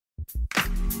What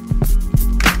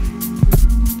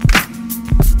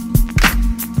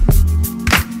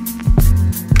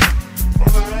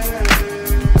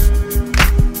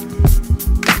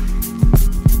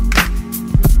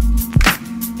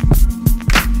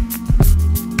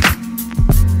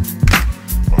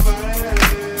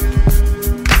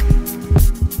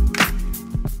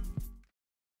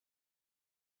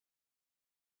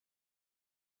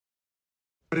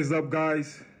is up,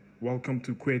 guys? Welcome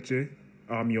to Kweche.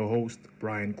 I'm your host,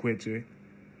 Brian Kweche.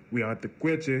 We are at the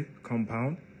Kweche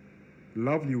compound.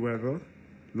 Lovely weather,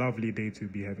 lovely day to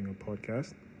be having a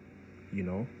podcast. You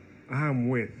know, I'm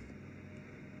with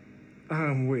a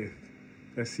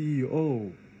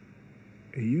CEO,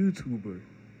 a YouTuber,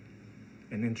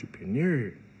 an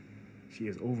entrepreneur. She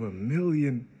has over 1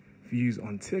 million views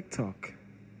on TikTok.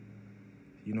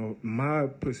 You know, my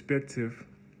perspective,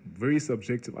 very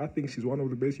subjective. I think she's one of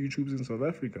the best YouTubers in South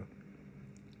Africa.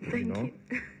 Thank you.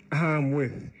 I'm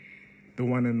with the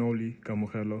one and only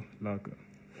Kamogelo Laka.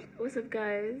 What's up,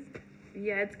 guys?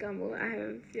 Yeah, it's Kamo.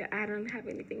 I don't have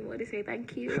anything more to say.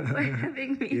 Thank you for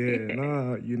having me.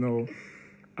 You know,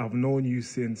 I've known you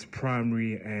since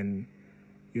primary, and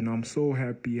you know, I'm so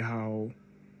happy how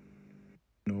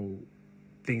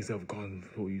things have gone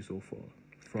for you so far.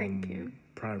 From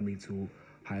primary to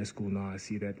high school now, I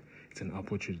see that it's an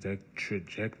upward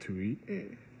trajectory,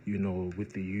 you know,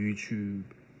 with the YouTube.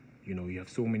 You know, you have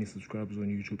so many subscribers on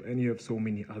YouTube, and you have so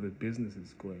many other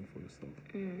businesses going for yourself.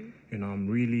 You know, I'm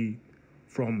really,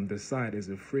 from the side as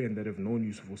a friend that have known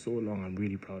you for so long, I'm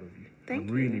really proud of you. Thank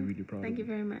you. Really, really proud of you. Thank you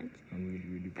very much. I'm really,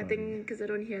 really proud of you. I think because I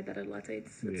don't hear that a lot, so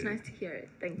it's nice to hear it.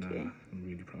 Thank you. I'm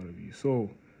really proud of you.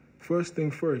 So, first thing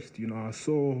first, you know, I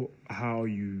saw how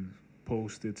you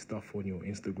posted stuff on your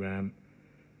Instagram.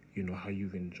 You know, how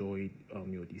you've enjoyed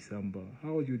your December.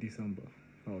 How was your December?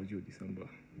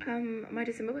 My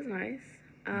December was nice.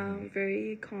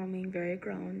 Very calming, very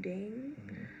grounding.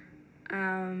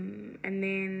 And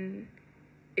then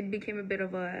it became a bit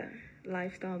of a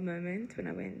lifestyle moment when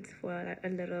I went for a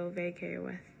little vacay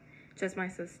with just my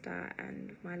sister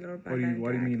and my little brother.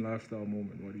 What do you mean lifestyle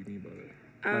moment? What do you mean by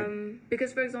that?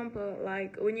 Because, for example,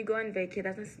 like when you go on vacay,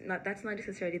 that's not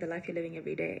necessarily the life you're living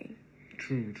every day.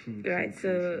 True. Right,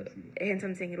 so hence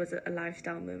I'm saying it was a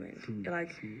lifestyle moment. True.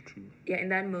 Yeah, in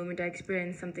that moment I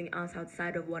experienced something else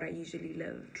outside of what I usually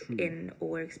live in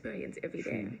or experience every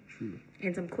day. True.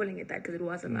 Hence I'm calling it that because it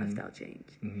was a lifestyle change.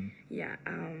 Yeah,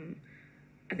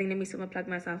 I think let me still plug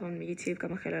myself on YouTube,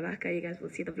 Kamogelo Laka. You guys will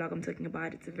see the vlog I'm talking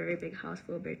about. It's a very big house,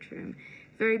 4-bedroom,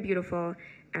 very beautiful,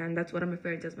 and that's what I'm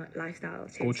referring to as my lifestyle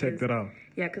change. Go check that out.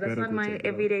 Yeah, because that's not my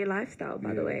everyday lifestyle,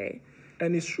 by the way.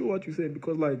 And it's true what you say,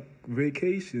 because like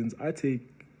vacations, I take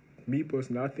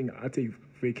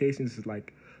vacations is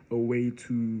like a way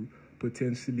to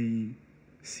potentially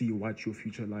see what your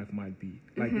future life might be.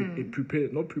 Like it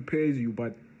prepares you,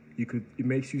 but it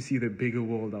makes you see the bigger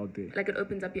world out there. Like it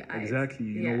opens up your eyes. Exactly.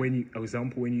 You know,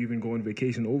 for when you even go on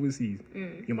vacation overseas,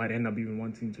 you might end up even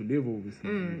wanting to live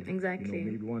overseas. Exactly. You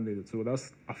know, maybe one day. So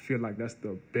I feel like that's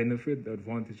the benefit, the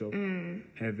advantage of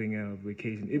having a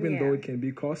vacation, even though it can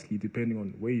be costly depending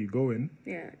on where you're going.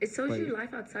 Yeah, it shows you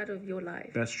life outside of your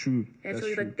life. That's true. It shows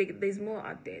you that there's more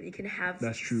out there. You can have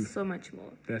so much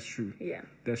more. That's true. Yeah.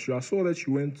 That's true. I saw that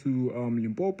you went to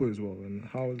Limpopo as well. And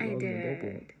how was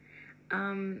Limpopo?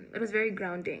 It was very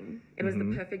grounding. It was the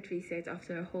perfect reset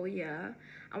after a whole year.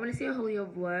 I want to say a whole year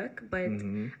of work, but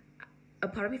a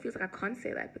part of me feels like I can't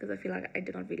say that because I feel like I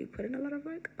did not really put in a lot of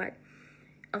work. But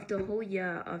after a whole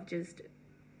year of just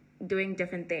doing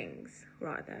different things,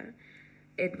 rather,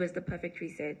 it was the perfect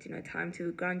reset. You know, time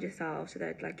to ground yourself so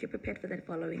that like you're prepared for that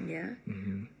following year.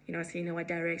 You know, so you know what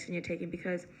direction you're taking,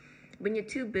 because when you're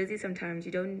too busy, sometimes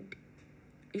you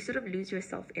sort of lose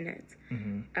yourself in it.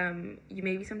 You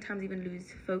maybe sometimes even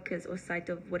lose focus or sight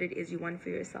of what it is you want for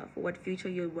yourself or what future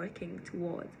you're working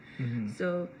towards.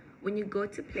 So when you go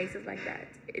to places like that,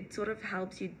 it sort of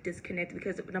helps you disconnect,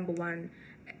 because number one,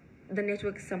 the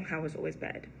network somehow is always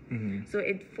bad. So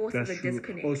it forces a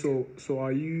disconnect. Also, so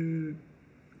are you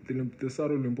the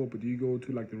side of Limpopo? Do you go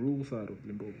to like the rural side of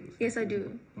Limpopo? Yes, I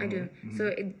do. I do.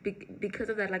 So because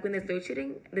of that, like when there's load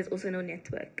shedding, there's also no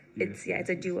network. It's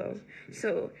a duo.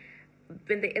 So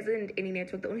when there isn't any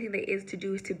network, the only thing there is to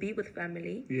do is to be with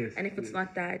family. And if it's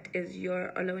not that, is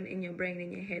you're alone in your brain,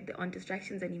 in your head. There aren't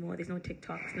distractions anymore. There's no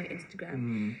TikToks, no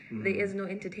Instagram. There is no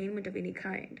entertainment of any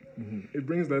kind. It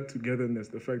brings that togetherness,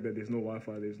 the fact that there's no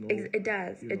Wi-Fi, there's no... It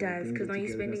does, because now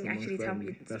you're spending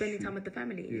time with the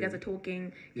family. You guys are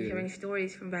talking, you're hearing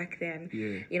stories from back then.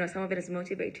 You know, some of it is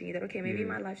motivating you that, okay, maybe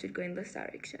my life should go in this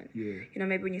direction. You know,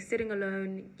 maybe when you're sitting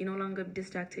alone, you're no longer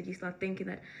distracted, you start thinking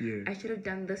that I should have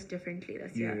done this differently. differently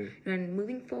this year. And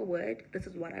moving forward, this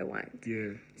is what I want.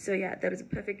 Yeah. So yeah, that was a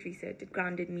perfect reset. It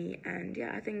grounded me, and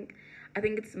yeah, I think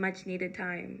it's much needed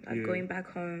time, like going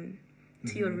back home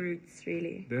to your roots,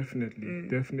 really.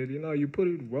 Definitely. No, you put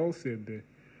it well said there.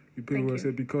 You put it well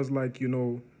said, because, like, you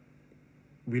know,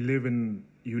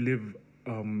 you live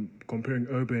comparing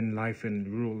urban life and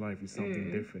rural life is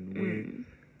something different. Where,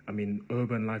 I mean,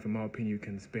 urban life, in my opinion, you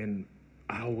can spend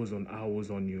hours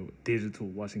on your digital,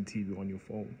 watching TV on your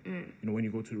phone. You know, when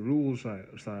you go to the rural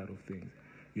side of things,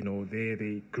 you know,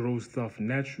 they grow stuff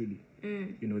naturally.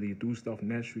 You know, they do stuff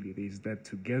naturally. There's that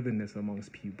togetherness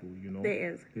amongst people, you know.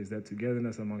 There's that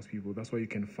togetherness amongst people. That's why you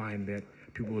can find that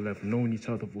people have known each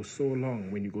other for so long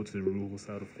when you go to the rural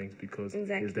side of things, because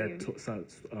there's that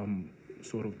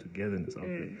sort of togetherness out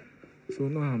there. So,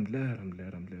 no, I'm glad.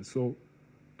 So,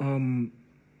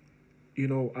 you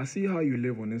know, I see how you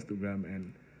live on Instagram,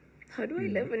 and how do I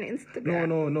live on Instagram?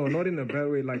 No, not in a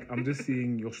bad way. Like, I'm just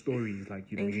seeing your stories.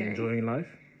 Like, you know, you're enjoying life.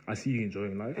 I see you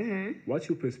enjoying life. What's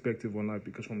your perspective on life?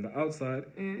 Because from the outside,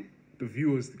 the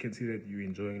viewers can see that you're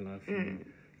enjoying life.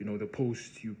 You know, the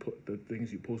posts you put, the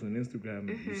things you post on Instagram,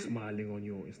 you're smiling on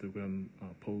your Instagram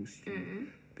posts.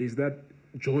 There's that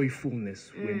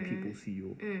joyfulness when people see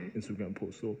your Instagram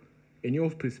post. So, in your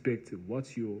perspective,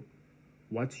 what's your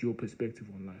perspective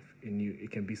on life? And it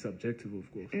can be subjective,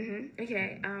 of course.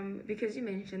 Okay, because you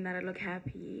mentioned that I look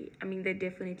happy, I mean, there are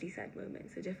definitely sad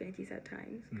moments, there are definitely sad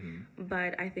times.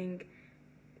 But I think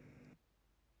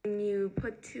when you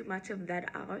put too much of that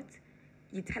out,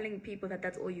 you're telling people that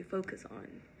that's all you focus on.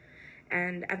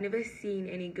 And I've never seen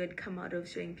any good come out of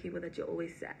showing people that you're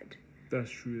always sad. That's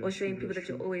true. Or showing people that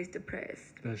you're always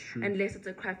depressed. That's true. Unless it's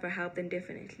a cry for help, then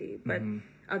definitely. But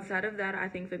outside of that, I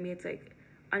think for me, it's like,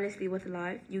 honestly, with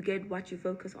life, you get what you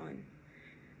focus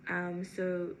on.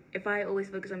 So if I always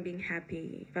focus on being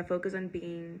happy, if I focus on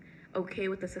being okay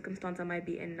with the circumstance I might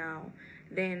be in now,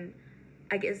 then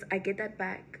I guess I get that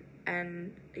back.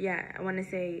 And yeah, I want to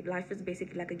say life is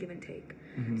basically like a give and take.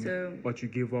 So what you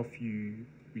give off, you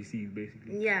receive,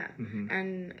 basically. Yeah.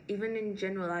 And even in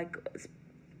general, like,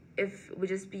 if we're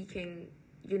just speaking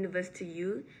universe to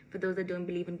you, for those that don't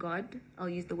believe in God, I'll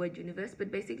use the word universe,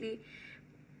 but basically,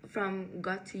 from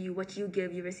God to you, what you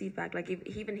give, you receive back. Like, if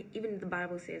even the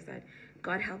Bible says that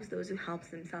God helps those who helps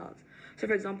themselves. So,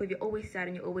 for example, if you're always sad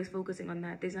and you're always focusing on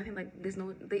that, there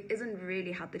isn't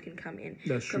really help that can come in.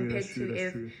 That's true. Compared to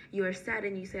if you're sad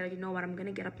and you say, you know what, I'm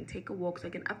gonna get up and take a walk so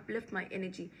I can uplift my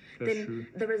energy. Then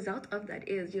the result of that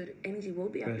is your energy will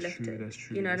be uplifted. That's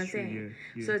true. You know what I'm saying?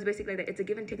 Yeah. So it's basically like that. It's a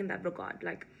give and take in that regard.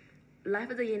 Like, life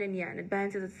is a yin and yang. It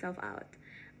balances itself out.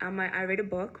 I read a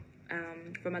book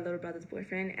from my little brother's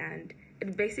boyfriend, and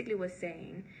it basically was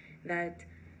saying that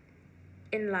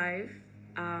in life,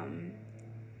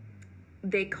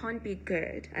 there can't be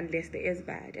good unless there is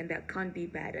bad, and there can't be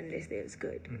bad unless there is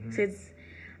good. So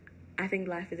I think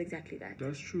life is exactly that.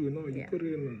 That's true. No, you put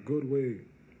it in a good way.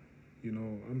 You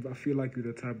know, I feel like you're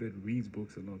the type that reads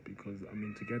books a lot, because, I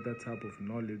mean, to get that type of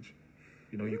knowledge,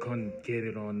 you know, you can't get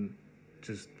it on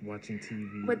just watching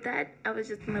TV. With that, I was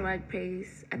just in the right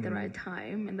place at the right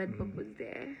time, and that book was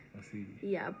there. I see.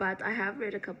 Yeah, but I have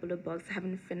read a couple of books. I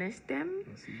haven't finished them.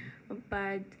 I see.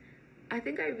 But I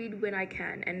think I read when I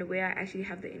can and where I actually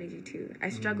have the energy to. I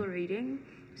struggle reading,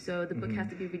 so the book has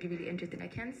to be really, really interesting. I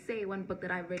can't say one book that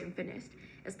I've read and finished.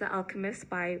 It's The Alchemist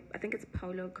by, I think it's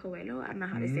Paulo Coelho. I don't know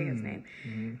how to say his name.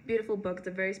 Beautiful book. It's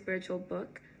a very spiritual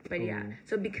book. But yeah,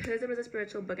 so because it was a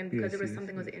spiritual book and because it was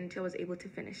something I was into, I was able to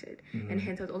finish it. And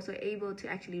hence I was also able to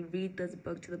actually read this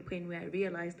book to the point where I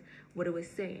realized what it was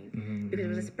saying. Because it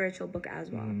was a spiritual book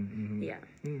as well. Yeah.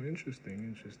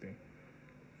 Interesting.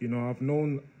 You know,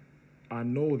 I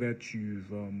know that you've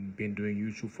been doing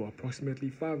YouTube for approximately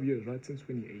 5 years, right? Since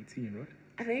 2018, right?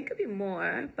 I think it could be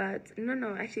more, but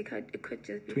no, actually it could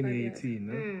just be 2018,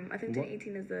 no? I think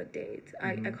 2018 is the date.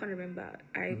 I can't remember.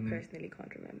 I personally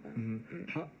can't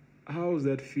remember. How's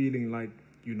that feeling, like,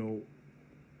 you know,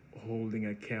 holding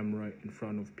a camera in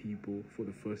front of people for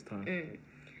the first time?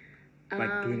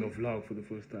 Like doing a vlog for the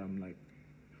first time, like,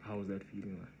 how's that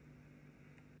feeling like?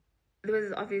 There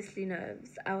was obviously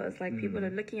nerves. I was like, people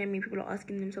are looking at me, people are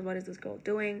asking themselves, what is this girl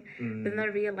doing? But then I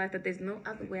realized that there's no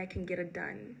other way I can get it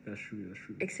done. That's true.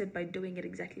 Except by doing it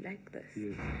exactly like this.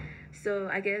 Yes. So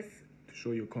I guess... to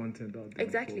show your content out there.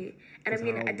 Exactly. And I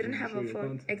mean, I didn't have a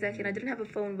phone. Exactly. And I didn't have a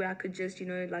phone where I could just, you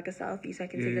know, like a selfie so I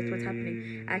can see that's what's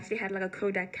happening. I actually had like a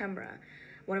Kodak camera.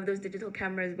 One of those digital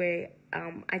cameras where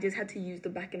I just had to use the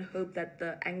back and hope that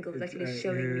the angle was actually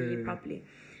showing me properly.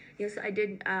 Yes, I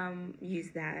did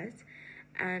use that,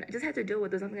 and I just had to do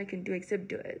it. There's nothing I can do except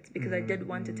do it, because I did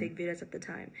want to take videos at the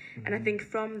time. And I think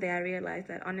from there I realized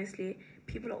that honestly,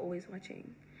 people are always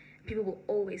watching. People will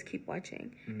always keep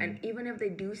watching. And even if they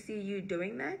do see you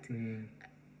doing that,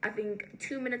 I think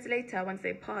 2 minutes later, once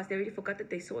they pass, they already forgot that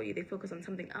they saw you. They focus on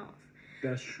something else.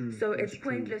 That's true. So it's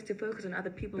pointless to focus on other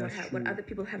people, what other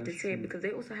people have to say, because they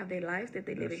also have their lives that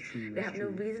they live in. They have no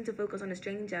reason to focus on a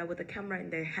stranger with a camera in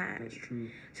their hand. That's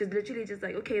true. So it's literally just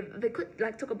like, okay, they could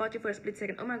like talk about you for a split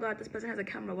second. Oh my God, this person has a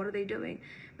camera. What are they doing?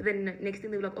 But then next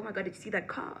thing they're like, oh my God, did you see that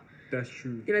car? That's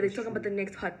true. You know, they're talking about the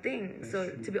next hot thing. So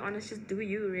to be honest, just do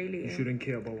you really. You shouldn't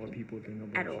care about what people think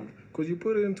about at all. Because you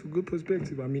put it into good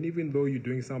perspective. I mean, even though you're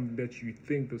doing something that you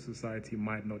think the society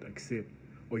might not accept,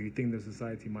 or you think the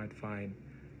society might find,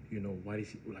 you know, what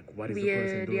is weird, the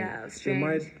person doing? Yeah,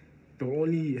 strange. They'll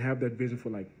only have that vision for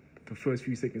like the first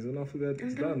few seconds, and after that,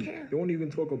 it's done. They won't even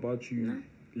talk about you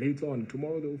later on.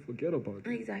 Tomorrow, they'll forget about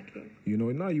it. Exactly. You know,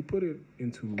 now you put it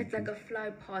into... It's like a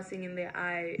fly passing in their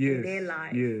eye, yes, in their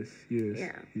life. Yes.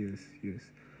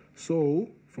 So,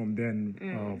 from then,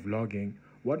 vlogging,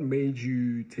 what made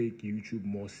you take YouTube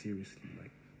more seriously?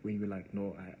 Like, when you were like,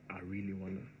 no, I really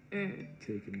want to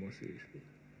take it more seriously.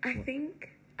 I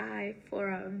think for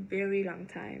a very long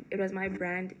time, it was my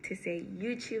brand to say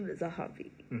YouTube is a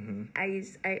hobby. I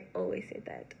always say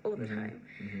that all the time.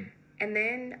 And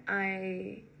then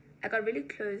I got really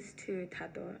close to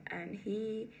Tato, and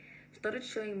he started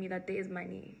showing me that there is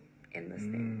money in this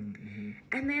thing.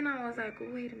 And then I was like,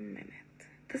 wait a minute.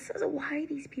 This is why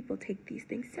these people take these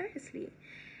things seriously.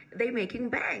 They're making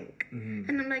bank.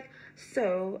 And I'm like,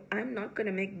 so I'm not going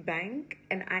to make bank,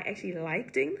 and I actually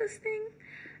like doing this thing?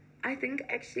 I think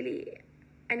actually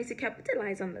I need to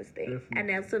capitalize on this thing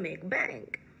and also make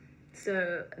bank.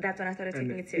 So that's when I started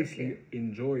taking it seriously. If you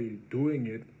enjoy doing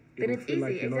it, then it's feel easy.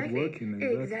 like you're not working.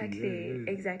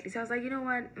 Exactly. So I was like, you know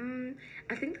what?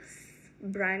 I think this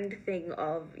brand thing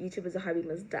of YouTube as a hobby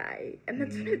must die. And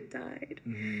that's when it died.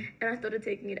 And I started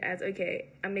taking it as, okay,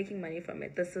 I'm making money from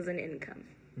it. This is an income.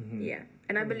 Yeah.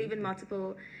 And I believe in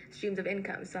multiple streams of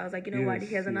income. So I was like, you know what?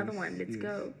 Here's another one. Let's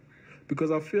go. Because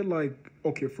I feel like,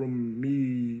 okay, from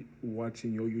me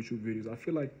watching your YouTube videos, I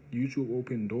feel like YouTube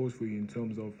opened doors for you in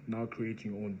terms of now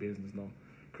creating your own business now,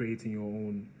 creating your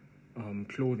own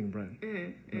clothing brand.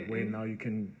 Where now you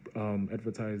can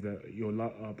advertise that your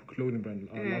clothing brand,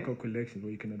 Laka collection,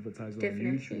 where you can advertise on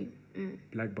YouTube.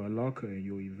 BlakByLaka, and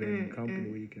your event company,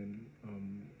 where you can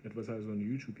advertise on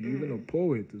YouTube. You're even a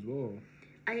poet as well.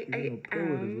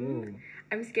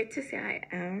 I'm scared to say I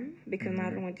am, because now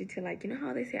I don't want you to, like, you know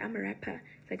how they say I'm a rapper?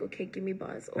 It's like, okay, give me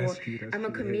bars. Or that's I'm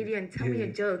a comedian, tell me a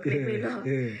joke, make me laugh.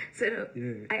 So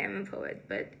I am a poet,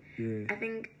 but I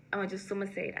think I just so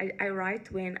much say it. I write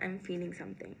when I'm feeling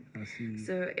something. I see.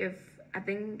 So I've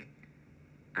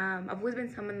always been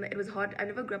someone that it was hard. I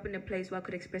never grew up in a place where I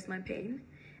could express my pain.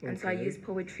 And so I use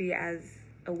poetry as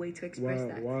a way to express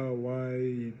that. Why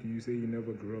do you say you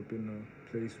never grew up in a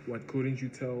place? What couldn't you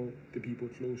tell the people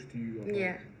close to you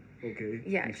about? Okay.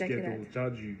 Yeah, exactly. You're scared they'll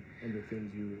judge you on the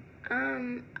things you...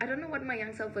 I don't know what my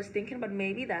young self was thinking, but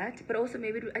maybe that. But also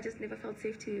maybe I just never felt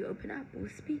safe to open up or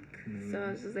speak. So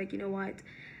I was just like, you know what?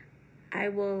 I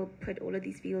will put all of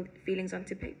these feelings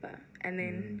onto paper, and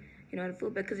then you know, feel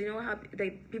better. Because you know how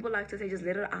people like to say, just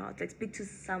let it out, like speak to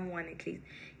someone at least.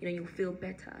 You know, you'll feel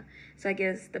better. So I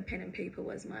guess the pen and paper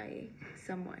was my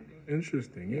someone.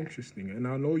 Interesting. And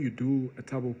I know you do a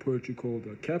type of poetry called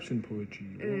caption poetry.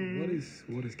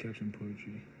 What is caption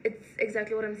poetry? It's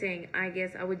exactly what I'm saying. I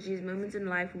guess I would use moments in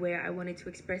life where I wanted to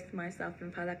express myself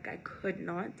and felt like I could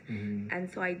not, and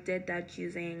so I did that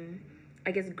using,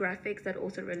 I guess, graphics that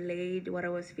also relayed what I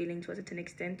was feeling to a certain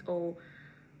extent, or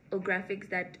graphics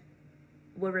that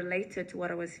were related to what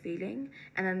I was feeling,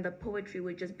 and then the poetry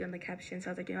would just be on the caption. So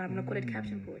I was like, you know, I'm gonna call it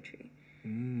caption poetry.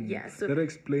 Yeah. So that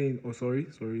explain. Oh, sorry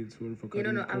for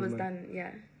cutting. I was done.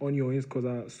 Yeah. On your because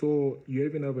I saw you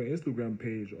even have an Instagram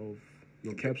page of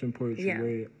your caption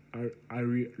poetry, where I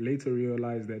later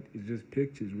realized that it's just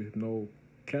pictures with no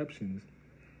captions.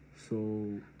 So.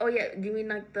 Oh yeah, do you mean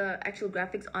like the actual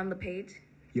graphics on the page?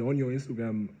 Yeah, on your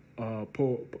Instagram.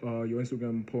 Your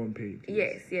Instagram poem page.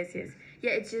 Yes.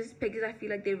 Yeah, it's just because I feel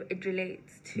like it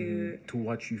relates to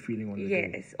what you're feeling on the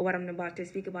day. Yes, or what I'm about to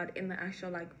speak about in the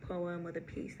actual like poem or the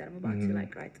piece that I'm about to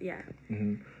like write. Yeah.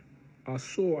 I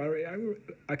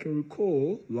can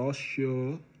recall last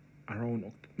year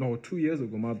around 2 years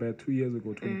ago. My bad, 2 years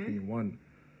ago, 2021.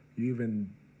 You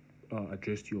even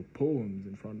addressed your poems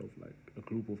in front of like a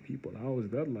group of people. How was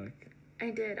that like? I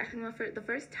did. I think the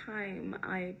first time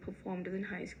I performed was in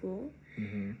high school.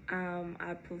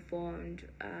 I performed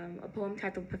a poem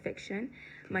titled Perfection.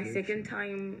 My second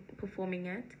time performing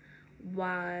it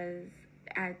was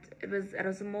at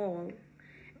a mall.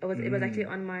 It was actually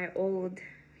on my old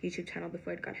YouTube channel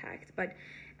before it got hacked. But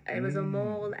it was a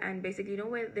mall, and basically, you know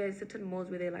where there's certain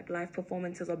malls where they're like live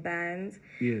performances or bands.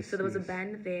 Yes. So there was a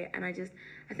band there, and I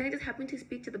think I just happened to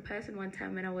speak to the person one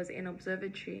time when I was in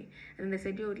observatory, and then they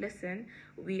said, "Yo, listen,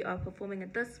 we are performing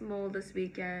at this mall this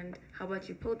weekend. How about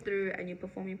you pull through and you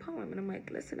perform your poem?" And I'm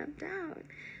like, "Listen, I'm down."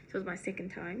 So it was my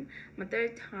second time. My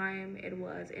third time, it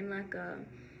was in like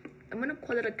I'm gonna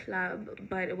call it a club,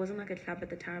 but it wasn't like a club at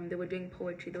the time. They were doing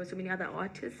poetry. There were so many other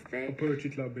artists there. A poetry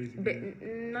club, basically. But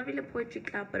not really a poetry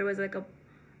club, but it was like a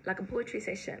poetry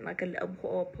session, like a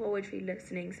poetry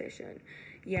listening session.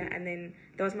 Yeah, and then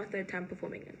that was my third time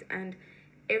performing it. And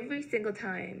every single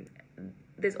time,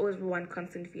 there's always one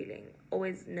constant feeling. I'm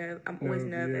always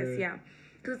nervous, yeah.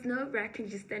 Because it's nerve-wracking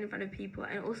to just stand in front of people.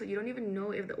 And also, you don't even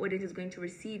know if the audience is going to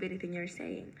receive anything you're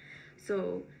saying.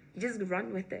 So, you just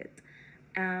run with it.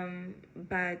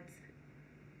 But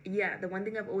yeah, the one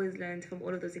thing I've always learned from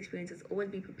all of those experiences, always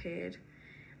be prepared.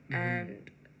 And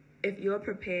if you're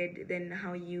prepared, then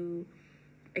how you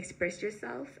express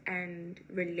yourself and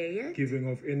relay it, giving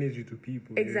off energy to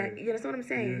people. Exactly. Yeah, that's what I'm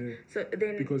saying. Yeah. So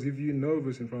then, because if you're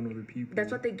nervous in front of the people,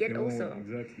 that's what they get. Also,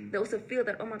 exactly. They also feel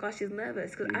that, oh my gosh, she's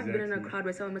nervous. Because I've been in a crowd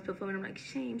where someone was performing, I'm like,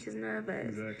 shame, she's nervous.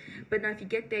 Exactly. But now if you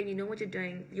get there and you know what you're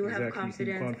doing, you'll have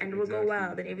confidence and it will go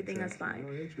well. Then everything is fine.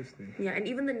 Oh, interesting. Yeah, and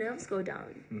even the nerves go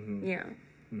down. Yeah.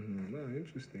 Oh,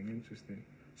 interesting.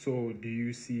 So, do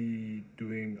you see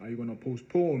are you gonna post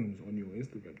poems on your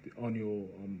Instagram, on your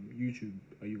YouTube?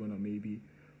 Are you gonna maybe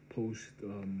post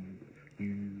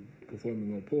you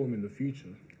performing a poem in the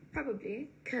future? Probably,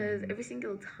 because every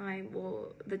single time,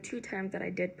 the 2 times that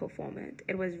I did perform it,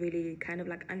 it was really kind of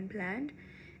like unplanned.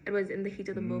 It was in the heat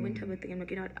of the moment type of thing. I'm like,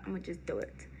 you know what, I'm gonna just do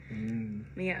it.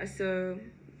 Yeah, so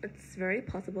it's very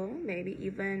possible, maybe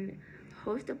even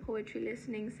host a poetry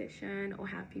listening session or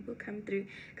have people come through,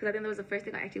 because I think that was the first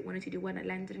thing I actually wanted to do when I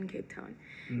landed in Cape Town,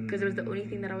 because it was the only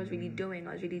thing that I was really doing.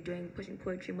 I was really pushing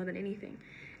poetry more than anything,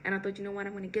 and I thought, you know what,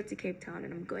 I'm going to get to Cape Town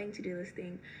and I'm going to do this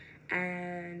thing.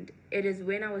 And it is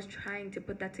when I was trying to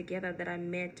put that together that I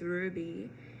met Ruby,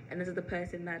 and this is the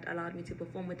person that allowed me to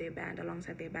perform with their band,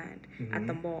 alongside their band, at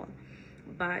the mall.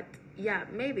 But yeah,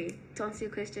 maybe to answer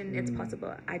your question, it's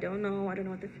possible. I don't know what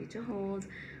the future holds,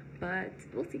 but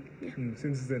we'll see. Yeah.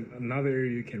 Since it's another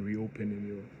area you can reopen in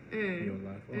your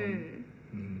life.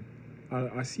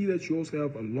 I see that you also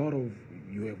have a lot of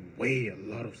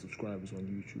subscribers on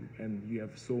YouTube, and you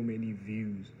have so many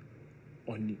views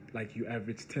on, like, you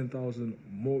average 10,000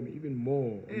 more, even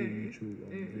more on your YouTube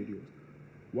videos.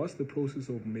 What's the process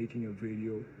of making a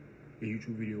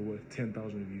YouTube video with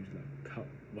 10,000 views? Like,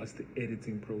 what's the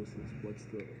editing process? What's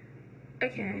the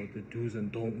the do's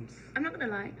and don'ts? I'm not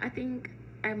gonna lie. I think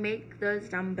I make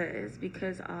those numbers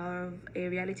because of a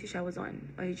reality show I was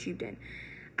on AreYouTubedIn.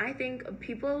 I think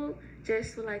people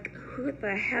just were like, who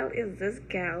the hell is this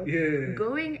girl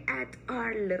going at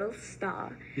our little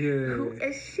star? Who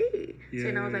is she? So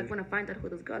then I was like, want to find out who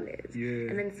this girl is.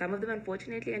 And then some of them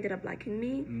unfortunately ended up liking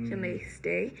me, and they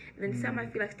stay. And then some I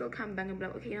feel like still come back and be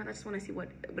like, okay, I just want to see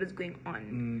what is going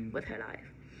on with her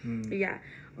life. Yeah,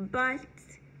 but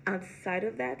outside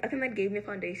of that, I think that gave me a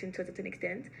foundation to a certain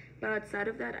extent. But outside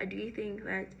of that, I do think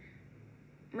that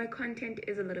my content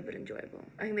is a little bit enjoyable.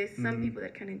 I think there's some people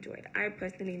that can enjoy it. I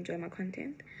personally enjoy my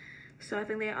content. So I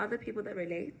think there are other people that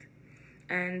relate.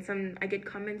 And I get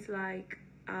comments like,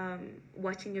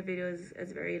 watching your videos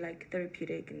is very like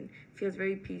therapeutic and feels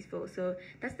very peaceful. So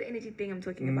that's the energy thing I'm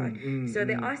talking about. So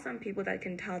there are some people that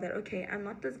can tell that, okay, I'm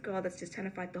not this girl that's just trying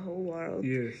to fight the whole world.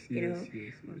 Yes.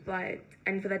 But,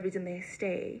 and for that reason they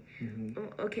stay.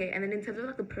 Okay, and then in terms of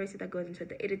like the process that goes into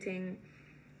the editing,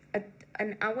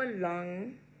 an hour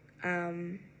long,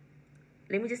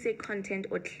 let me just say content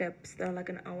or clips that are like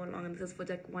an hour long, and this is for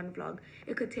like one vlog.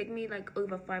 It could take me like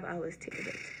over 5 hours to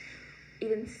edit,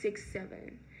 even 6,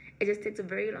 7. It just takes a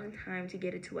very long time to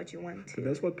get it to what you want to. But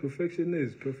that's what perfection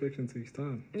is. Perfection takes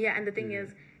time. Yeah, and the thing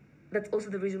is, that's also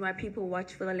the reason why people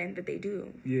watch for the length that they do.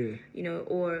 Yeah. You know,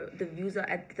 or the views are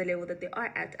at the level that they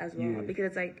are at as well. Because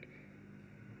it's like,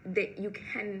 you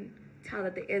can tell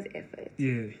that there is effort.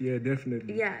 Yeah,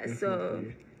 definitely.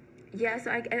 Yeah,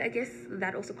 so I guess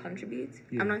that also contributes.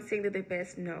 I'm not saying that they're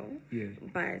best, no.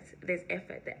 But there's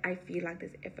effort. I feel like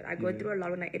there's effort. I go through a lot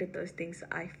when I edit those things, so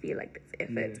I feel like there's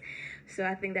effort. So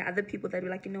I think there are other people that be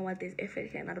like, you know what, there's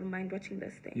effort here, and I don't mind watching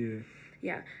this thing.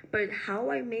 Yeah. But how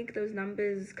I make those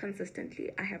numbers consistently,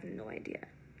 I have no idea.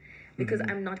 Because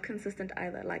I'm not consistent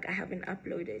either. Like, I haven't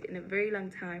uploaded in a very long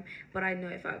time, but I know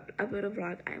if I upload a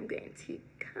vlog, I'm going to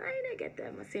kind of get the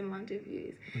same amount of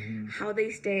views. How they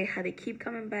stay, how they keep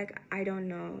coming back, I don't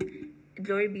know.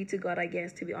 Glory be to God, I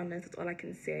guess, to be honest. That's all I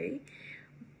can say.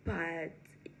 But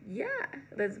yeah,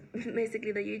 that's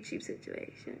basically the YouTube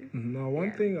situation. Now,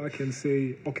 one thing I can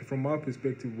say, okay, from my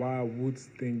perspective, why I would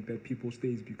think that people stay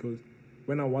is because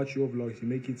when I watch your vlogs, you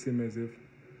make it seem as if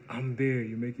I'm there.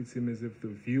 You make it seem as if the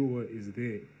viewer is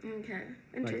there. Okay,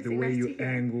 interesting. Like the way you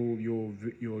angle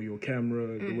your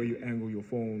camera, the way you angle your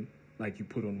phone, like you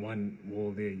put on one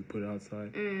wall there, you put it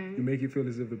outside. You make it feel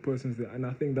as if the person's there, and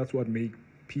I think that's what make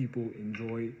people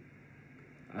enjoy.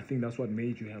 I think that's what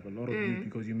made you have a lot of views,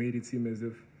 because you made it seem as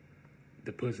if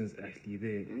the person's actually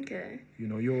there. Okay. You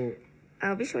know,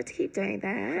 I'll be sure to keep doing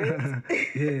that.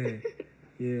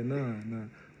 Nah.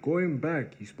 Going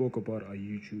back, you spoke about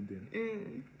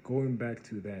AreYouTubedIn. Going back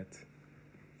to that,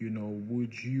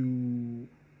 would you?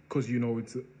 Because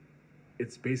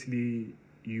it's basically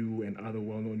you and other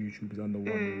well-known YouTubers under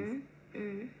one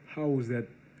roof. How was that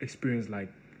experience like?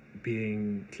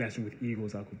 Being clashing with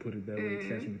egos, I could put it that way.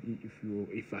 Clashing with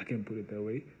if I can put it that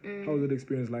way. How was that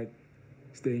experience like?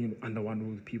 Staying under one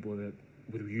roof with people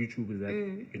with YouTubers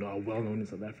that are well known in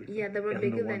South Africa. Yeah, they were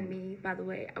bigger than me, by the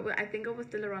way. I think I was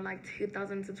still around like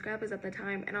 2,000 subscribers at the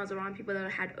time, and I was around people that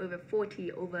had over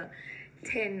 40, over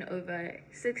 10, over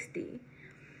 60,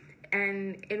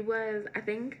 and it was, I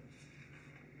think,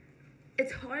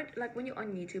 it's hard, like when you're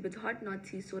on YouTube, it's hard not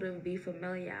to sort of be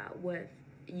familiar with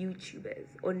YouTubers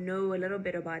or know a little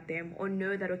bit about them or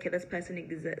know that, okay, this person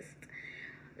exists.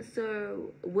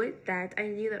 So with that, I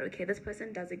knew that, okay, this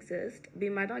person does exist. We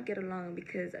might not get along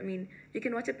because, I mean, you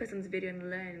can watch a person's video and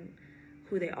learn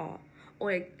who they are,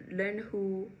 or like, learn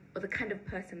or the kind of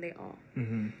person they are.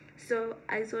 So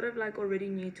I sort of like already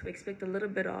knew to expect a little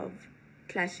bit of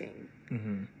clashing,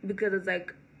 because it's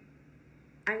like,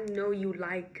 I know you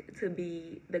like to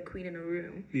be the queen in a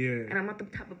room. Yeah. And I'm not the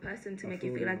type of person to make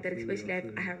you feel like that, especially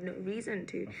if I have no reason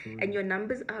to. And your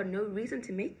numbers are no reason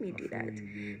to make me do that.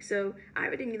 So I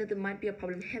already knew that there might be a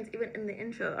problem. Hence, even in the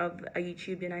intro of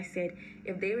AreYouTubedIn, I said,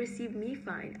 if they receive me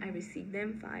fine, I receive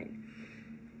them fine.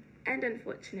 And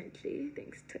unfortunately,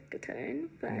 things took a turn.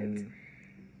 But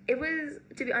it was,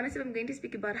 to be honest, if I'm going to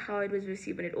speak about how it was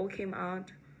received when it all came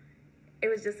out, it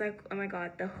was just like, oh my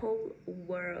God, the whole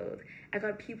world. I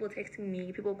got people texting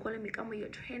me, people calling me, Kamo, you're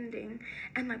trending.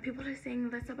 And like, people are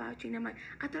saying this about you. And I'm like,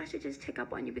 I thought I should just check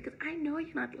up on you because I know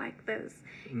you're not like this,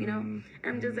 And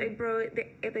I'm just like, bro,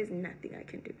 there's nothing I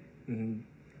can do.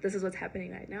 This is what's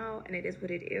happening right now, and it is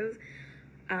what it is.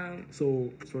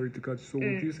 So, sorry to cut you. So,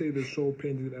 would you say the show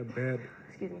painted a bad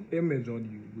image on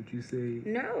you? Would you say?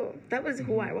 No, that was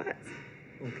who I was.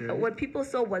 Okay. What people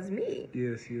saw was me.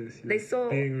 Yes. They saw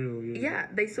being real. Yeah,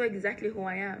 they saw exactly who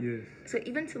I am. Yes. So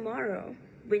even tomorrow,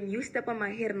 when you step on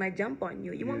my head and I jump on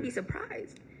you, you won't be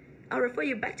surprised. I'll refer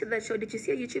you back to that show. Did you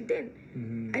see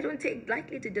AreYouTubedIn? I don't take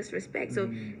lightly to disrespect. So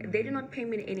they did not pay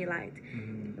me in any light.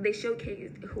 They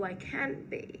showcased who I can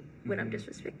be when I'm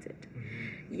disrespected.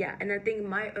 Yeah, and I think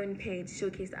my own page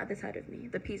showcased the other side of me,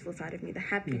 the peaceful side of me, the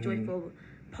happy, joyful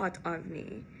part of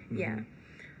me. Yeah.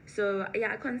 So,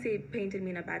 yeah, I can't say it painted me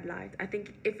in a bad light. I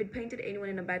think if it painted anyone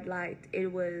in a bad light, it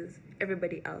was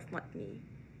everybody else, not me.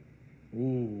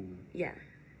 Ooh. Yeah.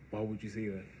 Why would you say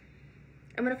that?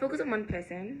 I'm going to focus on one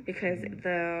person because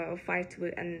the fight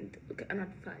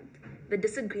the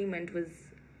disagreement was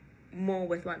more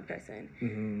with one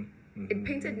person. It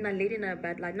painted Naledi in a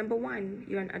bad light. Number one,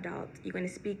 you're an adult. You're going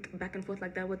to speak back and forth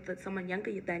like that with someone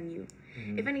younger than you.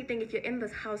 If anything, if you're in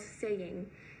this house saying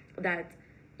that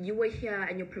you were here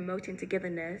and you're promoting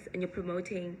togetherness and you're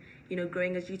promoting,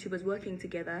 growing as YouTubers, working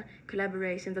together,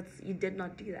 collaborations, you did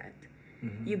not do that.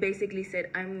 You basically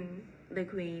said, I'm the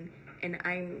queen and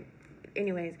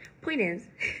anyways, point is,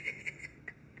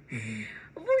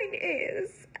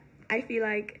 I feel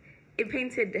like it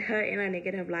painted her in a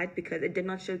negative light because it did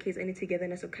not showcase any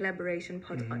togetherness or collaboration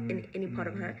part in any part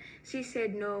of her. She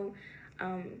said, no,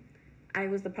 I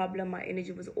was the problem, my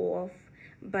energy was off.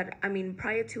 But, I mean,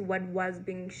 prior to what was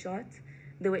being shot,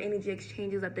 there were energy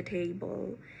exchanges at the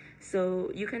table.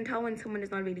 So you can tell when someone is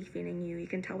not really feeling you. You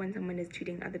can tell when someone is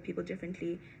treating other people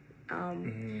differently.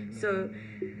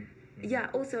 Yeah,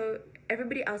 also,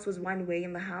 everybody else was one way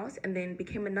in the house and then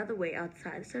became another way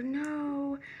outside. So,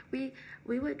 no, we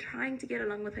were trying to get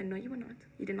along with her. No, you were not.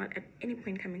 You did not at any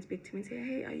point come and speak to me and say,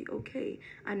 hey, are you okay?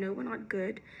 I know we're not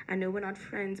good. I know we're not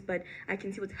friends, but I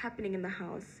can see what's happening in the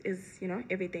house is,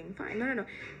 everything fine. No.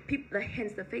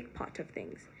 Hence the fake part of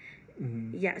things.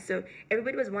 Yeah, so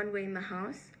everybody was one way in the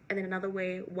house and then another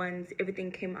way once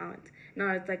everything came out. Now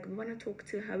it's like, we want to talk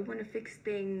to her. We want to fix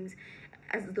things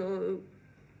as though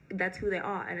that's who they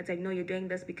are. And it's like, no, you're doing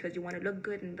this because you want to look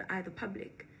good in the eye of the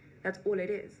public. That's all it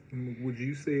is. Would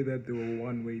you say that they were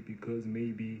one way because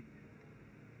maybe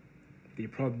they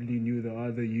probably knew the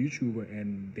other YouTuber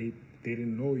and they they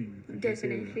didn't know you.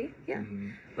 Definitely, yeah.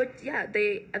 But yeah,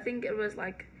 I think it was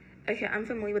like, okay, I'm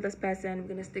familiar with this person, we're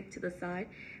gonna stick to the side,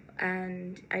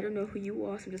 and I don't know who you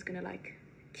are, so I'm just gonna like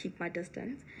keep my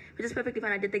distance, which is perfectly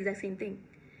fine. I did the exact same thing,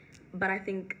 but I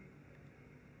think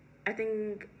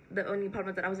the only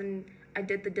problem is that I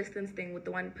did the distance thing with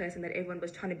the one person that everyone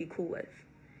was trying to be cool with.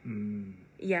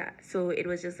 Yeah, so it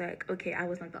was just like, okay, I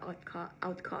was like the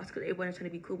outcast because everyone was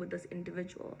trying to be cool with this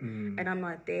individual, and I'm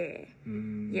not there.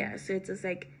 Yeah, so it's just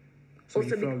like. So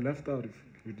also you felt left out.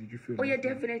 Did you feel? Oh yeah,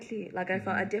 definitely. Like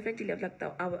I definitely left. Like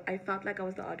I felt like I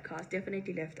was the outcast.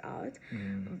 Definitely left out,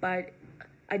 but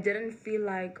I didn't feel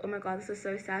like, oh my god, this is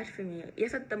so sad for me.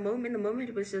 Yes, in the moment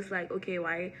it was just like, okay,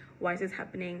 why is this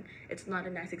happening? It's not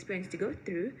a nice experience to go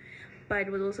through, but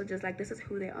it was also just like, this is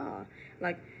who they are.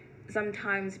 Like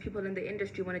sometimes people in the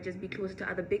industry want to just be closer to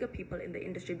other bigger people in the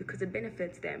industry because it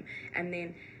benefits them, and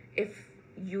then if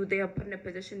they are put in a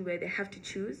position where they have to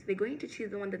choose, they're going to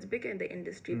choose the one that's bigger in the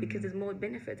industry because there's more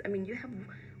benefits. I mean, you have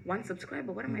one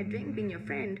subscriber. What am I doing being your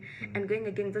friend and going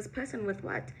against this person with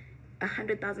what,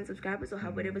 100,000 subscribers or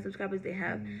whatever subscribers they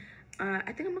have?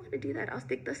 I think I'm not going to do that. I'll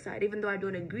stick this side. Even though I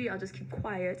don't agree, I'll just keep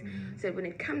quiet. So when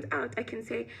it comes out, I can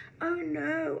say, oh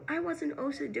no, I wasn't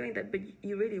also doing that, but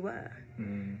you really were.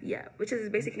 Yeah, which is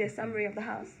basically a summary of the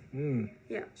house.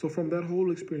 Yeah. So from that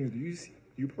whole experience,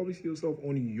 you probably see yourself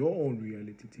owning your own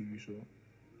reality TV show?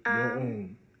 Your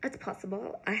own? It's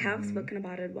possible. I have spoken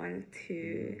about it once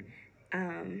to...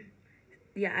 I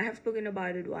have spoken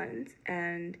about it once,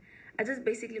 and I just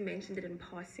basically mentioned it in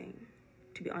passing,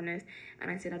 to be honest, and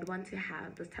I said I'd want to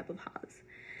have this type of house.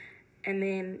 And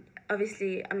then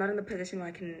obviously I'm not in the position where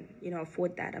I can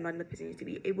afford that. I'm not in the position to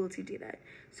be able to do that,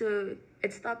 so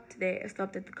it stopped there. It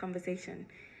stopped at the conversation.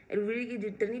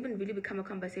 It didn't even really become a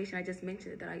conversation. I just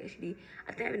mentioned it, that I think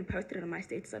I even posted it on my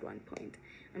status at one point.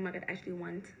 I'm like, I actually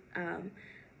want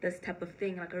this type of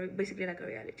thing, like basically like a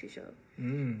reality show.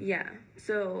 Yeah,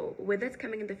 so whether it's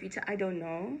coming in the future, I don't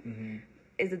know.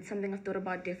 Is it something I've thought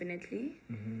about? Definitely.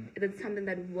 Is it something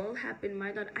that will happen?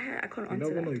 Might not. I can't answer that.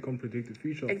 You never know. You can't predict the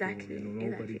future. Exactly.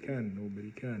 Nobody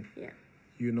can. Yeah.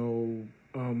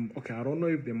 Okay, I don't know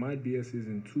if there might be a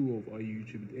season 2 of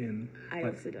AreYouTubedIn. I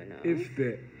also don't know. If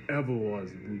there ever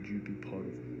was, would you be part of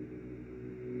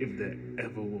it? If there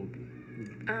ever will be, would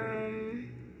you be part of it?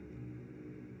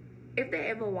 If there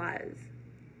ever was,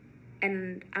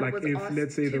 and I like was if asked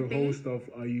let's say to the host of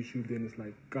AreYouTubedIn is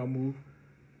like, Kamu,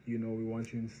 we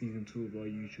want you in season 2 of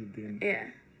AreYouTubedIn. Yeah.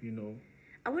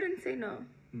 I wouldn't say no.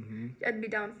 I'd be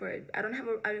down for it. I don't have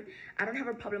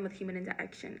a problem with human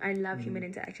interaction. I love human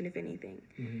interaction, if anything.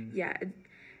 Yeah,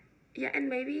 and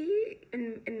maybe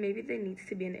there needs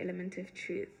to be an element of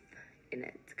truth in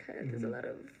it, because there's a lot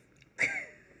of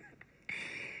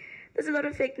there's a lot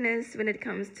of fakeness when it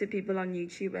comes to people on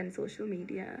YouTube and social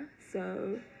media.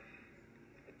 So,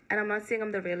 and I'm not saying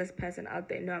I'm the realest person out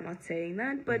there. No, I'm not saying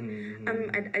that. But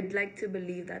I'd like to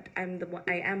believe that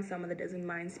I am someone that doesn't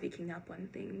mind speaking up on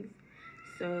things.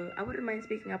 So I wouldn't mind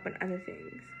speaking up on other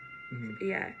things.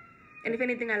 Yeah. And if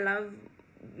anything, I love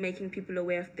making people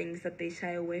aware of things that they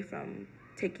shy away from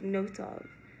taking note of.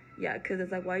 Yeah, because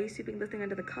it's like, why are you sweeping this thing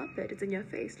under the carpet? It's in your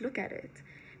face. Look at it.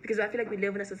 Because I feel like we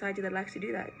live in a society that likes to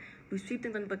do that. We sweep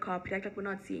things under the carpet, act like we're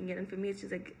not seeing it. And for me, it's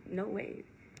just like, no way.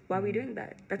 Why are we doing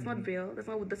that? That's not real. This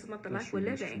is not the life we're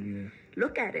living.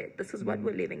 Look at it. This is what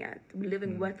we're living at. We're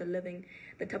living worth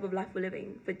the type of life we're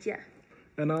living. But yeah.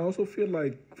 And I also feel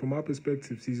like, from our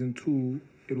perspective, season 2,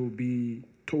 it'll be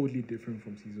totally different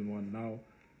from season 1.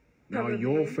 Now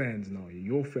your fans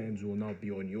will now be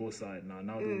on your side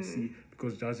now. They'll see,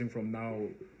 because judging from now,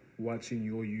 watching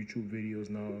your YouTube videos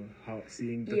now,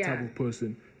 seeing the type of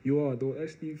person you are, they'll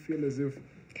actually feel as if,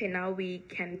 okay, now we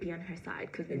can be on her side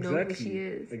because we know who she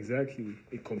is. Exactly.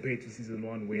 Compared to season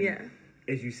 1, when,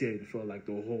 as you said, it felt like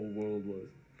the whole world was.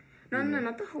 No,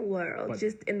 not the whole world. But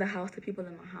just in the house, the people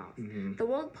in the house. The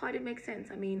world part, it makes sense.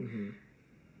 I mean,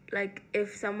 like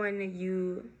if someone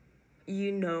you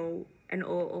know and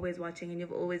always watching, and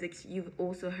you've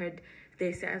also heard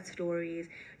their sad stories,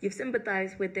 you've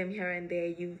sympathized with them here and there,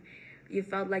 you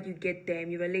felt like you get them,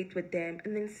 you relate with them,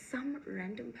 and then some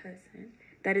random person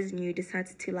that is new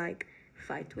decides to like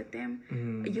fight with them.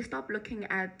 You stop looking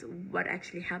at what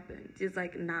actually happened. Just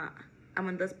like, nah, I'm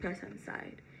on this person's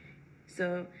side.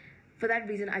 So for that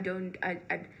reason,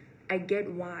 I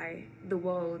get why the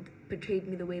world portrayed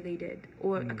me the way they did.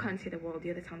 Or I can't say the world,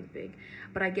 that sounds big.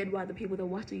 But I get why the people that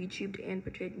watched AreYouTubedIn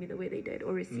portrayed me the way they did,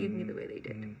 or received me the way they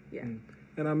did. Yeah.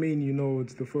 And I mean,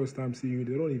 it's the first time seeing you.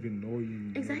 They don't even know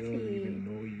you. Exactly. They don't even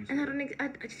know you. So.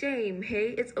 And shame. Hey,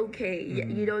 it's okay.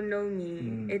 You don't know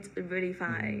me. It's really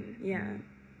fine. Yeah.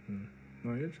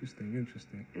 No, interesting.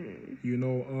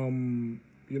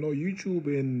 YouTube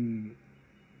in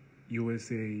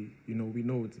USA, we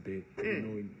know it's big.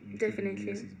 YouTube Definitely. in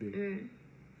the US is big.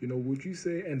 Would you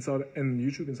say, and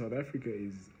YouTube in South Africa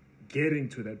is getting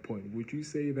to that point? Would you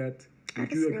say that?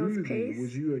 Would you agree with me?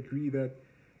 Would you agree that,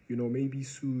 maybe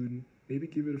soon, maybe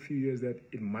give it a few years, that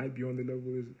it might be on the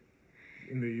level as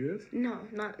in the US? No.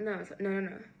 No.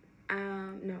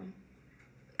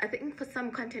 I think for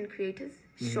some content creators,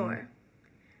 sure.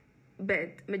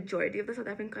 But majority of the South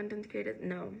African content creators,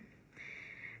 no.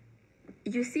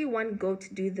 You see one goat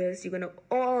do this, you're gonna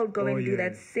all go and do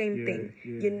that same thing.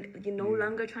 You're no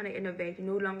longer trying to innovate. You're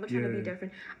no longer trying to be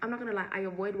different. I'm not gonna lie. I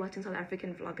avoid watching South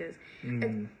African vloggers.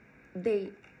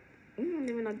 They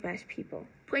may not bash people.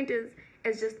 Point is,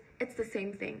 it's the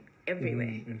same thing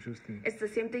everywhere. Interesting. It's the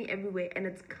same thing everywhere, and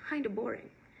it's kind of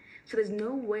boring. So there's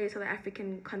no way South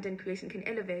African content creation can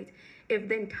elevate if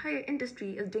the entire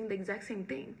industry is doing the exact same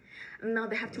thing. And now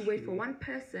they have to wait for one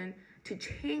person to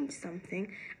change something,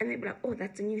 and they'll be like, oh,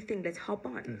 that's a new thing, let's hop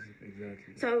on. Yes,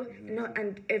 exactly. So,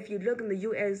 and if you look in the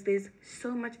US, there's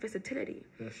so much versatility.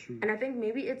 That's true. And I think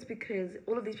maybe it's because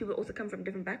all of these people also come from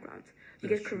different backgrounds. You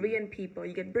get Korean people,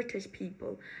 you get British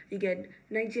people, you get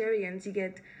Nigerians, you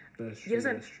get... That's true. You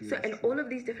understand? So, and all of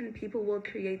these different people will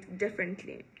create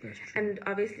differently. That's true. And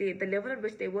obviously, the level at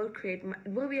which they will create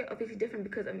will be obviously different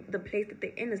because the place that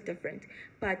they're in is different.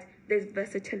 But there's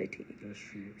versatility. That's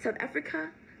true. South Africa,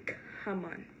 come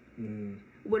on.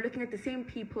 We're looking at the same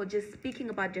people, just speaking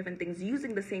about different things,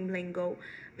 using the same lingo,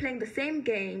 playing the same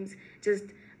games. Just,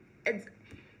 it's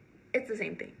the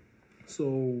same thing.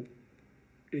 So,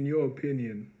 in your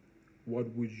opinion, what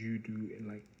would you do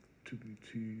to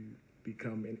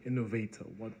become an innovator?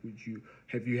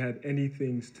 Have you had any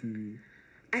things to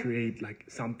create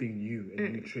something new, a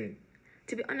new trend?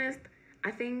 To be honest,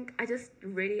 I think I just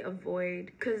really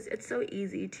avoid, because it's so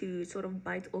easy to sort of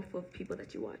bite off of people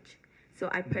that you watch. So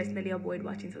I personally avoid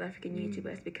watching South African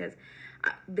YouTubers because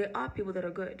there are people that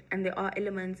are good, and there are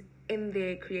elements in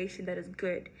their creation that is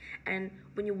good. And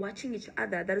when you're watching each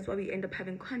other, that is why we end up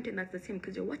having content that's the same,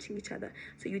 because you're watching each other.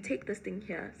 So you take this thing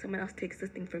here, someone else takes this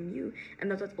thing from you,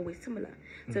 and that's what's always similar.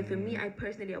 So for me, I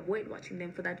personally avoid watching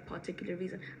them for that particular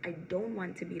reason. I don't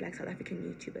want to be like South African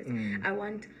YouTubers. I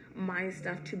want my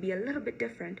stuff to be a little bit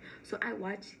different. So I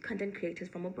watch content creators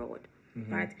from abroad.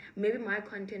 Right? Maybe my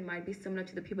content might be similar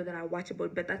to the people that I watch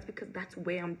about, but that's because that's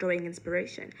where I'm drawing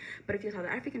inspiration. But if you're a South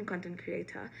African content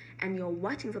creator and you're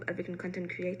watching South African content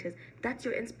creators, that's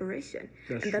your inspiration.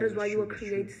 That is why you will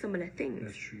create similar things.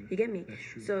 That's true. You get me? That's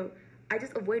true. So I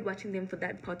just avoid watching them for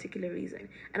that particular reason.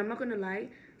 And I'm not gonna lie,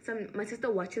 my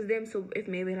sister watches them, so if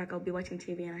maybe I'll be watching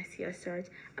TV and I see a search,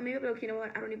 I may be like, you know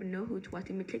what, I don't even know who to watch.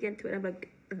 Let me click into it. I'm like,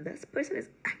 this person is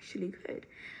actually good.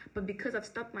 But because I've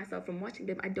stopped myself from watching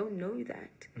them, I don't know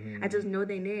that. I just know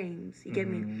their names. You get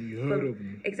me? You heard of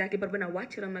them. Exactly. But when I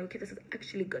watch it, I'm like, okay, this is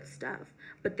actually good stuff.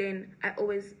 But then I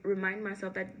always remind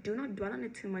myself that do not dwell on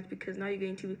it too much, because now you're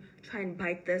going to try and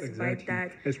bite this, bite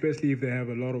that. Especially if they have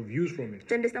a lot of views from it.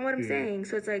 Do you understand what I'm saying?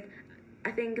 So it's like,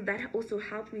 I think that also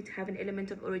helped me to have an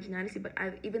element of originality. But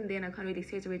even then, I can't really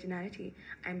say it's originality.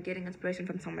 I'm getting inspiration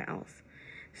from somewhere else.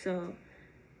 So...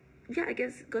 yeah, I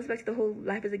guess it goes back to the whole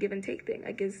life is a give and take thing.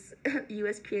 I guess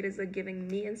US creators are giving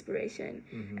me inspiration,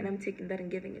 and I'm taking that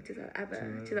and giving it to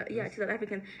South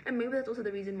African. And maybe that's also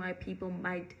the reason why people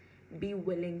might be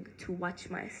willing to watch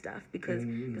my stuff, because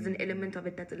there's an element of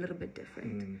it that's a little bit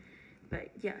different.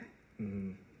 But yeah.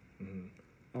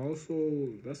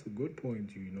 Also, that's a good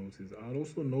point you notice. I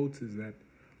also noticed that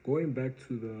going back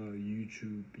to the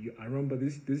YouTube, I remember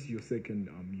this is your second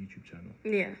YouTube channel.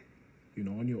 Yeah.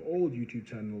 On your old YouTube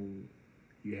channel,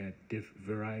 you had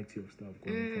variety of stuff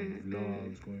going from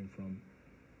vlogs, going from,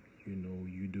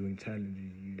 you doing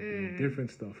challenges, you doing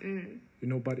different stuff.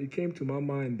 But it came to my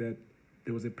mind that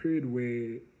there was a period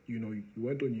where, you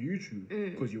went on YouTube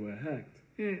because you were hacked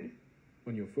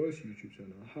on your first YouTube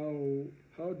channel.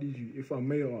 How did you, if I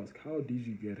may ask, how did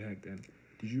you get hacked, and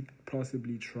did you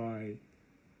possibly try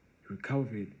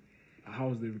recover it?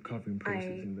 How's the recovering process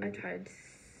in that? I tried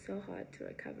so hard to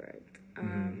recover it.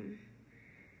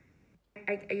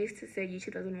 I used to say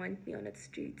YouTube doesn't want me on its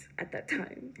streets at that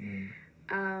time.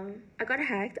 I got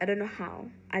hacked. I don't know how.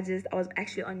 I was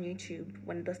actually on YouTube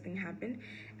when this thing happened,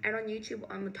 and on YouTube,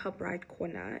 on the top right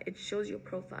corner, it shows your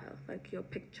profile, like your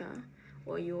picture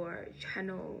or your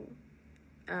channel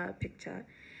picture.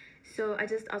 So I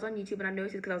was on YouTube, and I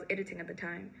noticed, because I was editing at the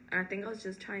time, and I think I was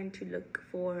just trying to look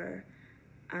for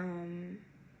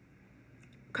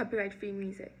copyright free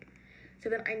music. So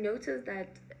then I noticed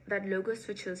that logo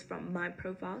switches from my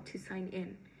profile to sign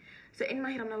in. So in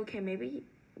my head, I'm like, okay, maybe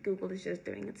Google is just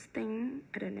doing its thing.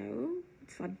 I don't know.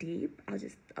 It's not deep.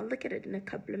 I'll look at it in a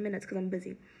couple of minutes because I'm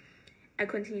busy. I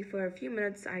continue for a few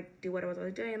minutes. I do what I was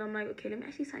doing, and I'm like, okay, let me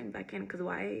actually sign back in because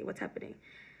why? What's happening?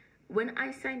 When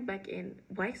I signed back in,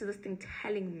 why is this thing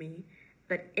telling me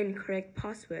that incorrect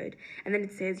password? And then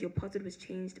it says your password was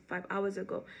changed 5 hours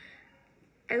ago.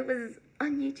 It was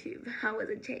on YouTube. How was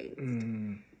it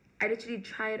changed? I literally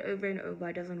tried over and over.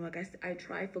 It doesn't work. I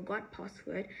tried, forgot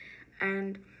password,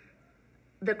 and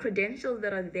the credentials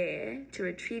that are there to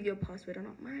retrieve your password are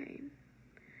not mine.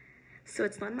 So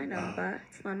it's not my number.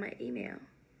 It's not my email.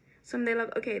 So I'm there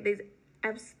like, okay,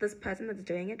 this person that's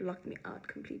doing it locked me out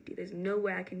completely. There's no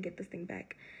way I can get this thing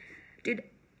back. Dude,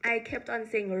 I kept on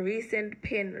saying recent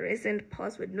PIN, recent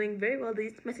password, knowing very well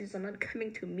these messages are not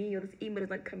coming to me or this email is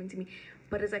not coming to me.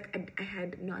 But it's like I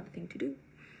had no other thing to do.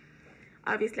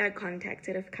 Obviously, I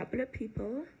contacted a couple of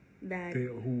people that...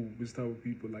 Which type of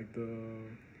people? Like the...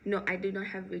 No, I do not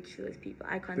have reached those people.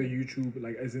 I contacted... The YouTube,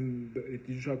 like as in... Did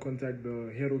you try to contact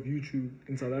the head of YouTube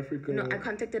in South Africa? No, I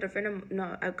contacted a friend of...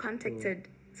 No, I contacted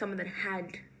someone that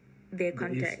had their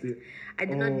contact. I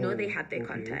did not know they had their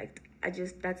contact.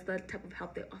 That's the type of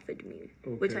help they offered me,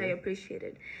 which I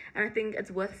appreciated. And I think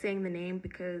it's worth saying the name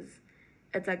because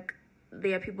it's like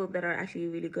there are people that are actually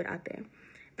really good out there.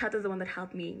 Tata's the one that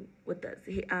helped me with this.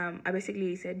 I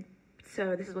basically said,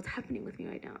 so this is what's happening with me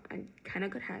right now. I kind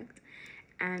of got hacked.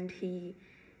 And he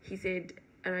said,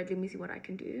 all right, let me see what I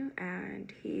can do.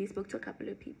 And he spoke to a couple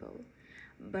of people.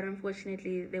 But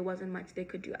unfortunately, there wasn't much they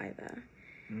could do either.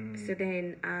 So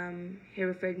then he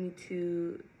referred me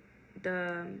to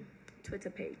the Twitter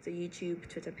page, the YouTube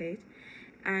Twitter page.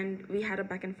 And we had a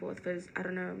back and forth for, I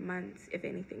don't know, months, if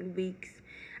anything, weeks.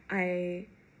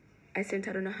 I sent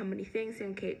I don't know how many things,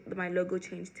 saying, okay, my logo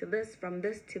changed to this, from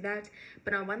this to that.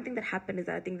 But now one thing that happened is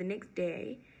that I think the next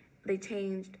day,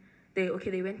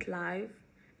 they went live,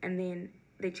 and then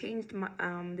they changed my,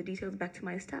 the details back to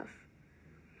my stuff.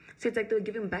 So it's like they were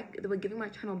giving my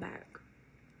channel back.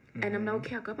 And I'm like,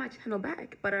 okay, I got my channel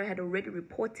back, but I had already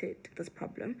reported this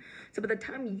problem. So by the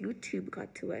time YouTube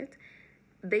got to it,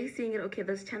 they seeing it, okay,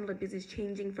 this channel abuse is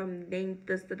changing from name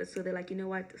this to this. So they're like, you know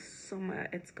what, Summer,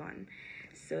 it's gone.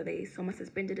 So they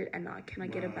suspended it, and now I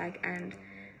cannot get it back. And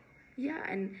yeah,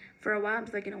 and for a while I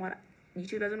was like, you know what,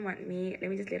 YouTube doesn't want me, let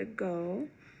me just let it go.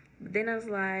 But then I was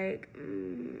like,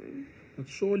 But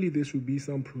surely there should be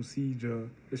some procedure,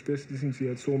 especially since you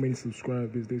had so many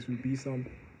subscribers. There should be some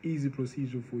easy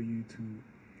procedure for you to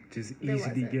just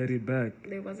easily get it back.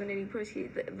 There wasn't any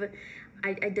procedure.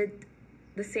 I did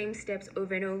the same steps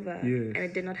over and over, and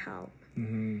it did not help.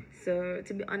 So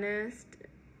to be honest,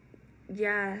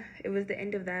 yeah, it was the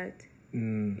end of that.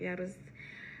 Yeah, it was,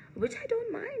 which I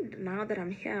don't mind now that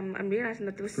I'm here. I'm realizing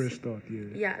that there was fresh start.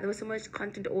 Yeah, there was so much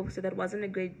content also that wasn't a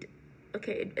great.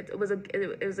 Okay, it was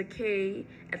okay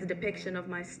as a depiction of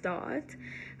my start,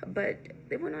 but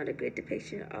they were not a great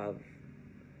depiction of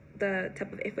the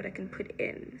type of effort I can put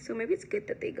in. So maybe it's good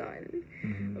that they're gone,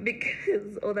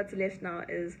 because all that's left now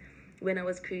is when I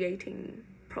was creating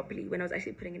properly, when I was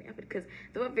actually putting in effort, because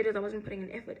there were videos I wasn't putting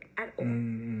in effort at all.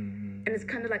 And it's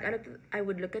kind of like I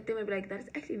would look at them and be like, that is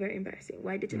actually very embarrassing.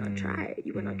 Why did you not try?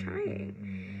 You were not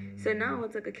trying. So now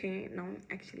it's like, okay, now I'm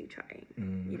actually trying.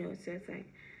 You know, so it's like,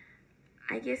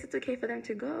 I guess it's okay for them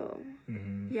to go.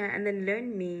 Yeah, and then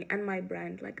learn me and my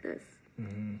brand like this.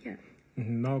 Yeah.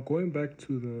 Now going back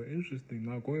to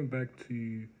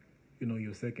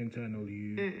your second channel,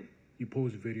 you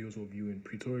post videos of you in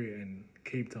Pretoria and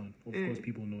Cape Town. Of course,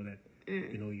 people know that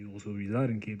you also reside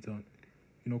in Cape Town.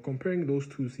 You know, comparing those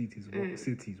two cities,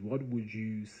 what would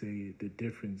you say the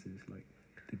difference is? Like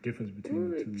the difference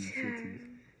between the two cities?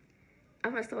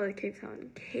 I'm gonna start with Cape Town.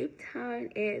 Cape Town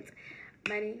is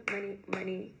money,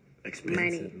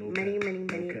 expensive, money,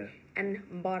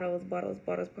 and bottles,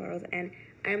 and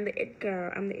I'm the it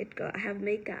girl. I have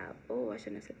makeup. Oh, I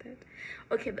shouldn't have said that.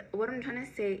 Okay, but what I'm trying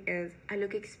to say is I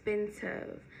look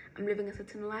expensive. I'm living a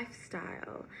certain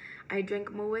lifestyle. I drink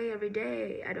Moët every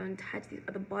day. I don't touch these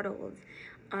other bottles.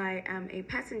 I am a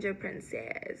passenger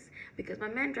princess because my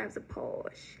man drives a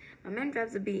Porsche. My man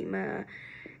drives a Beamer.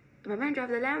 My man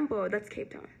drives a Lambo. That's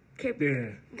Cape Town.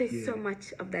 There's so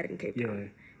much of that in Cape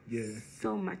Town.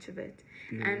 So much of it.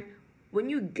 And when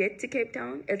you get to Cape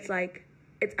Town, it's like,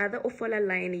 it's either Ofola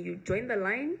line, you join the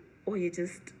line, or you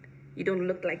don't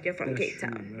look like you're from Cape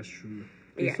Town. That's true.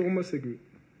 There's so much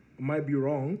might be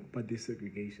wrong, but there's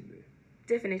segregation there.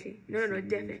 Definitely. No,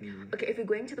 definitely. Okay, if you're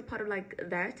going to the part of like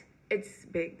that, it's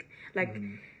big. Like,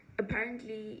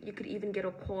 apparently, you could even get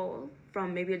a call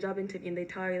from maybe a job interview, and they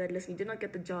tell you that, listen, you did not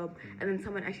get the job, and then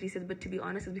someone actually says, but to be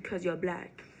honest, it's because you're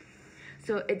black.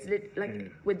 So it's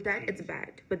with that it's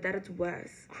bad, with that it's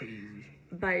worse. Crazy.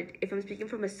 But if I'm speaking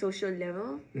from a social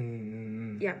level,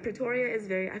 yeah, Pretoria is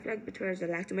I feel like Pretoria is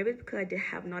relaxed. Maybe it's because I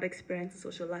have not experienced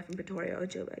social life in Pretoria or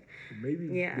Joburg. Maybe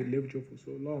they lived here for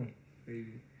so long.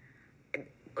 Maybe.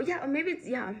 Yeah, or maybe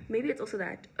it's also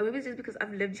that. Or maybe it's just because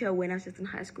I've lived here when I was just in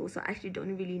high school, so I actually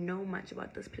don't really know much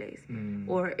about this place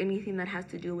or anything that has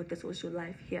to do with the social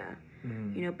life here.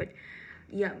 You know, but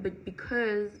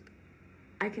because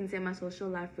I can say my social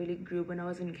life really grew when I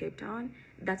was in Cape Town.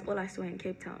 That's all I saw in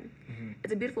Cape Town.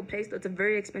 It's a beautiful place, though. It's a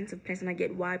very expensive place, and I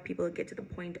get why people get to the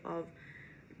point of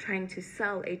trying to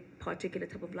sell a particular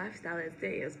type of lifestyle as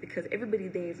theirs, because everybody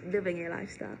there is living a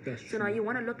lifestyle. That's so true. Now you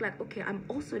want to look like, okay, I'm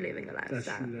also living a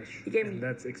lifestyle. That's true. You get me? And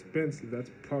that's expensive. That's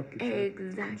pocket.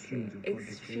 Exactly.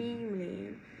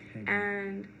 Extremely.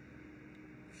 And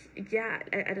yeah,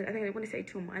 I think I don't want to say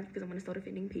too much because I'm going to start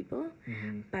offending people.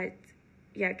 But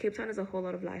yeah, Cape Town is a whole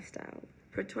lot of lifestyle.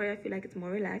 Pretoria, I feel like it's more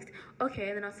relaxed. Okay,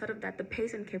 and then outside of that, the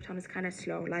pace in Cape Town is kind of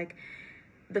slow. Like,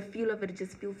 the feel of it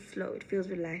just feels slow. It feels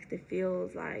relaxed. It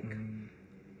feels like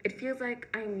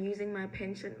I'm using my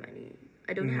pension money.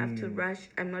 I don't have to rush.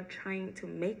 I'm not trying to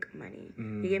make money.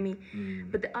 You get me?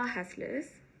 But there are hustlers.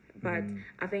 But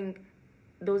I think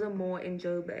those are more in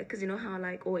Joburg, because you know how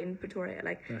or in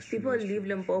Pretoria, people leave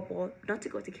Limpopo not to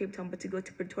go to Cape Town, but to go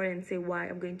to Pretoria and say, why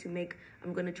I'm going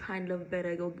to try and live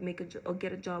better, go or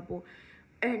get a job or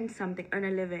earn something, earn a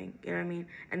living, you know what I mean?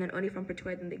 And then only from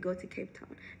Pretoria, then they go to Cape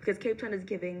Town, because Cape Town is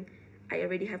giving, I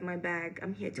already have my bag,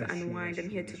 I'm here to unwind, I'm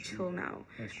here to chill now,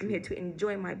 I'm here to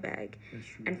enjoy my bag.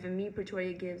 And for me,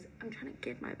 Pretoria gives, I'm trying to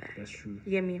get my bag. That's true.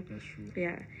 You get me? That's true.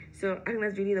 Yeah. So I think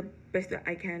that's really the best that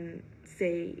I can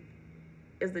say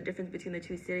is the difference between the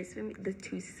two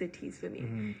cities for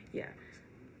me. Yeah.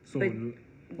 So,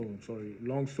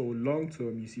 long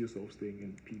term, you see yourself staying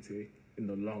in PTA in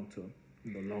the long term,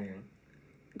 in the long run?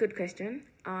 Good question.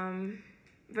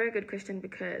 Very good question,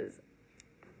 because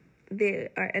there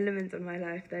are elements of my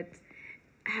life that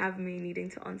have me needing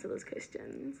to answer those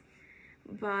questions.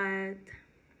 But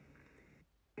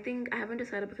I think I haven't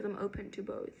decided, because I'm open to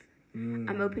both.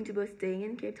 I'm open to both staying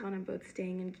in Cape Town and both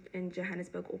staying in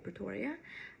Johannesburg or Pretoria.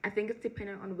 I think it's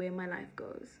dependent on where my life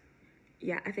goes.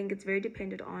 Yeah, I think it's very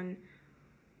dependent on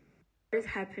what is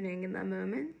happening in that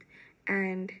moment,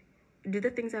 and do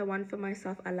the things I want for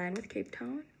myself align with Cape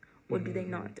Town, or do they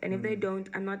not? And if they don't,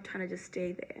 I'm not trying to just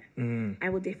stay there. I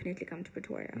will definitely come to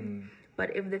Pretoria.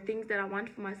 But if the things that I want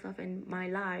for myself and my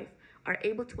life are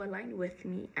able to align with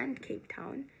me and Cape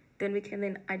Town,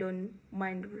 then I don't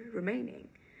mind remaining.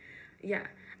 Yeah,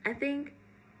 I think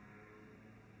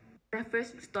when I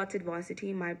first started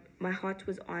varsity, my heart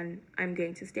was on, I'm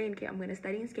going to stay in Cape. I'm going to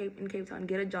study in Cape Town,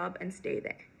 get a job, and stay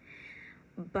there.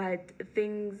 But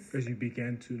things... As you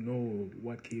began to know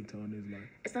what Cape Town is like.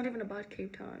 It's not even about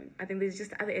Cape Town. I think there's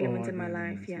just other elements in my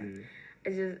life, yeah.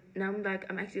 It's just, now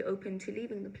I'm actually open to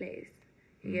leaving the place.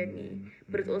 You get me?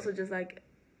 But it's also just You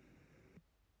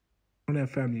don't have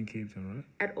family in Cape Town,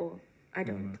 right? At all. I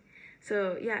don't.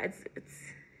 So, yeah,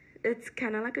 it's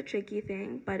kind of like a tricky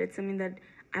thing, but it's something that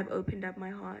I've opened up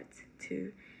my heart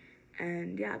to.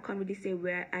 And yeah, I can't really say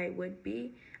where I would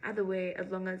be. Either way, as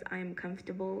long as I'm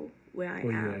comfortable where I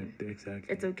am, exactly.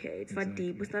 It's okay. It's not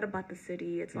deep. It's not about the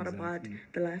city. It's not about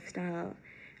the lifestyle.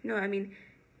 No, I mean,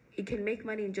 you can make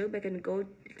money in Joburg and go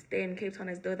stay in Cape Town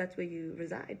as though that's where you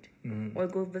reside. Or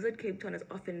go visit Cape Town as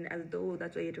often as though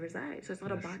that's where you reside. So it's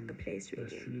not about the place,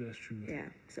 really. That's true. Yeah,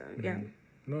 so, yeah.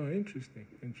 No, interesting.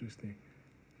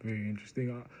 Very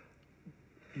interesting.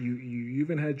 You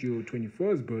even had your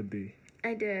 21st birthday.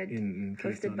 I did. In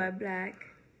hosted by Black.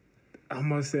 I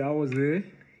must say, I was there.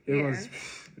 It was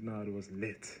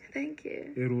lit. Thank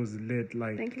you. It was lit.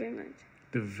 Thank you very much.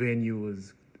 The venue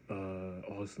was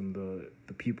awesome.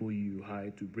 The people you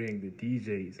hired to bring, the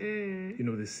DJs,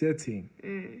 the setting,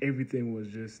 everything was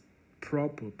just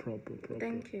proper.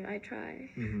 Thank you. I try.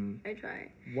 I try.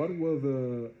 What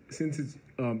were since it's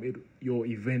your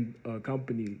event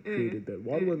company created that?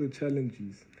 What were the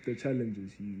challenges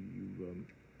you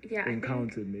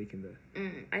encountered making that?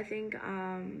 I think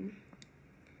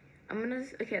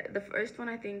the first one,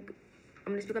 I think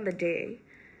I'm gonna speak on the day.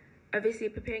 Obviously,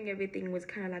 preparing everything was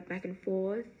kind of like back and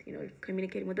forth,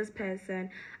 communicating with this person.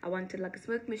 I wanted like a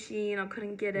smoke machine, I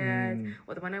couldn't get it,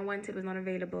 or the one I wanted was not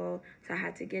available, so I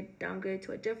had to downgrade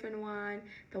to a different one.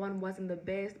 The one wasn't the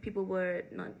best. People were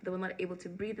not able to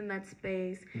breathe in that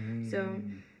space. So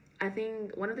I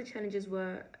think one of the challenges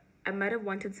were I might have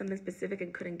wanted something specific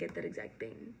and couldn't get that exact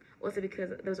thing. Also because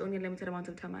there was only a limited amount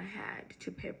of time I had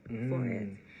to prep for it.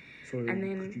 So and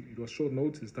then it was short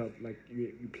notice that like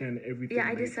you planned everything. Yeah,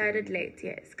 I decided late.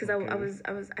 Yes, because I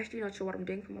was actually not sure what I'm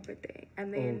doing for my birthday,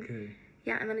 and then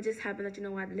and then it just happened that, you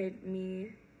know what, let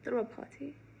me throw a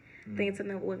party. I think it's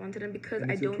something I've always wanted, and because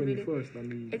I don't really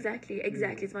exactly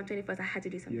it's my 21st. I had to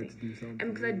do something,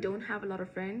 and because I don't have a lot of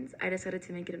friends, I decided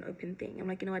to make it an open thing. I'm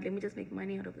like, you know what, let me just make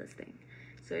money out of this thing.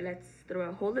 So let's throw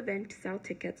a whole event, sell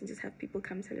tickets, and just have people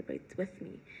come celebrate with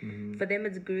me. For them,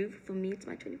 it's groove. For me, it's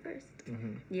my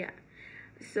 21st. Yeah.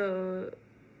 So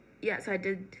I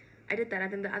did that. I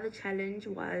think the other challenge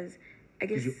was, I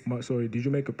guess. Did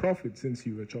you make a profit since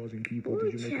you were charging people?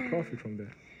 Did you make a profit from that?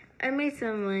 I made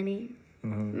some money.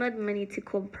 Not money to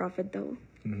call profit though.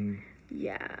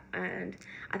 Yeah, and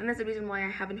I think that's the reason why I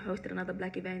haven't hosted another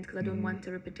Black event, because I don't want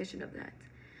a repetition of that.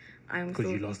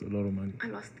 Because you lost a lot of money. I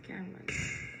lost the gang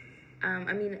money.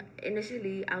 I mean,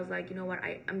 initially I was like, you know what,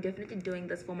 I'm definitely doing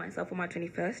this for myself for my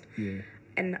 21st. Yeah.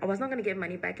 And I was not gonna get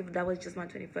money back if that was just my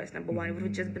 21st. Number one, it would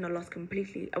have just been a loss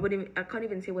completely. I can't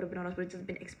even say it would have been a loss, but it's just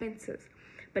been expensive.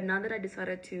 But now that I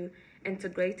decided to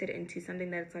integrate it into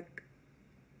something that's like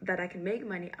that I can make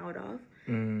money out of,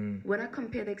 when I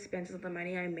compare the expenses of the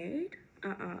money I made,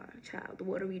 child,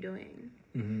 what are we doing?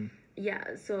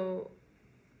 Yeah, so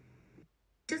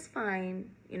just fine,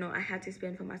 you know, I had to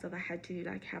spend for myself. I had to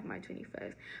like have my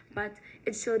 21st, but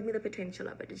it showed me the potential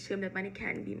of it. It showed me that money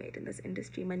can be made in this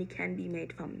industry. Money can be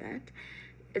made from that.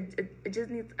 It just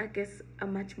needs, I guess, a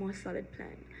much more solid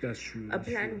plan. That's true. A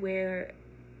plan where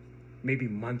maybe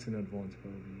months in advance,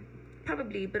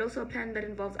 probably, but also a plan that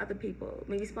involves other people,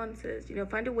 maybe sponsors. You know,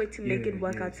 find a way to make it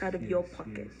work outside of your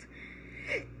pocket.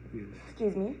 Yes.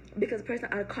 Excuse me, because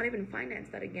personally, I can't even finance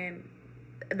that again.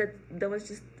 That was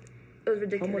just. It was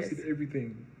ridiculous. How much did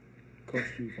everything cost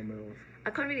you from it off? I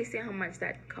can't really say how much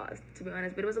that cost, to be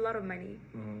honest, but it was a lot of money.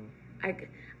 I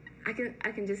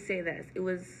can just say this. It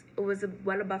was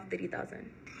well above 30,000.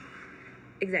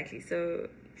 Exactly. So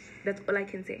that's all I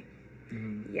can say.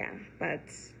 Yeah, but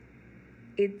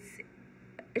it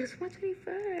was my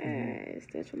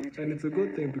 21st. That's for my 21st. And it's a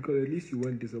good thing, because at least you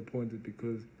weren't disappointed,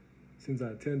 because since I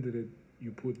attended it, you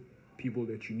put people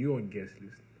that you knew on guest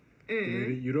list.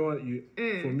 You don't want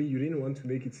for me, you didn't want to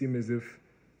make it seem as if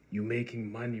you're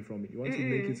making money from it. You want to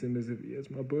make it seem as if it's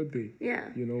my birthday. Yeah.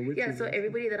 You know. So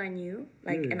everybody that I knew,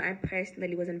 and I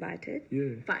personally was invited.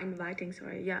 Yeah. Inviting,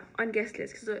 on guest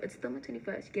list. So it's still my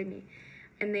 21st. You get me?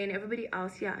 And then everybody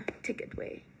else, ticket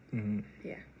way.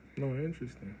 Yeah. No,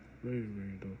 interesting. Very,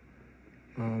 very dope.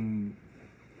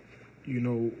 You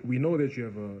know, we know that you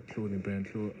have a clothing brand,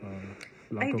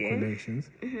 Laka Collections.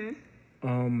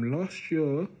 Last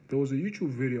year, there was a YouTube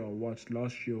video I watched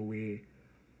last year where,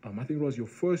 I think it was your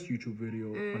first YouTube video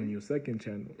on your second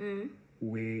channel,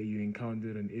 where you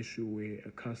encountered an issue where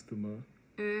a customer,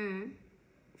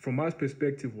 from my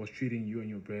perspective, was treating you and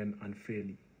your brand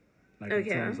unfairly. Like in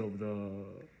terms of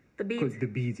the beads. The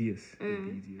beads, yes. The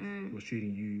beads, yes. Was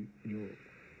treating you,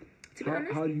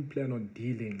 how do you plan on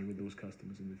dealing with those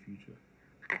customers in the future?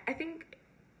 I think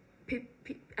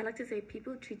I like to say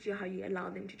people treat you how you allow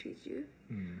them to treat you.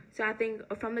 So I think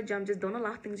from the jump, just don't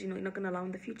allow things you're not going to allow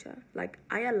in the future. Like,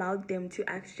 I allowed them to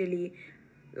actually,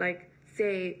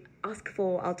 ask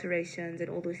for alterations and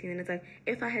all those things. And it's like,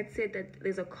 if I had said that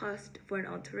there's a cost for an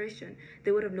alteration,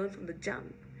 they would have known from the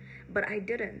jump. But I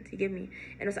didn't, you get me?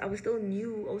 And also, I was still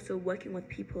new also working with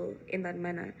people in that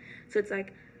manner. So it's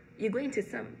like, you're going to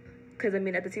simp. Because,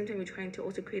 at the same time, you're trying to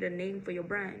also create a name for your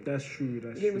brand. That's true.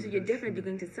 So you're definitely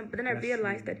going to simp. But then I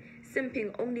realized that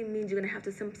simping only means you're going to have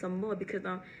to simp some more. Because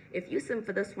now, if you simp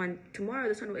for this one, tomorrow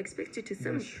this one will expect you to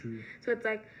simp. That's true. So it's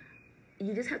like,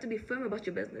 you just have to be firm about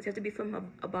your business. You have to be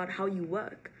firm about how you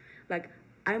work. Like,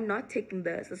 I'm not taking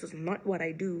this. This is not what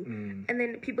I do. And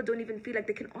then people don't even feel like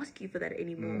they can ask you for that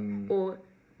anymore. Or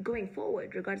going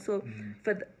forward, regardless. So,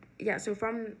 so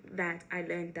from that, I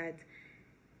learned that.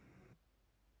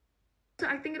 So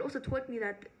I think it also taught me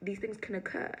that these things can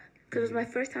occur. Because it was my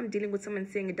first time dealing with someone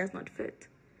saying it does not fit.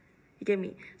 You get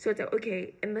me? So it's like,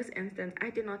 okay, in this instance, I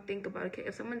did not think about, okay,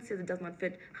 if someone says it does not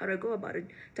fit, how do I go about it?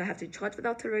 Do I have to charge for the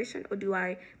alteration? Or do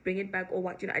I bring it back? Or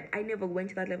what? I never went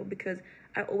to that level because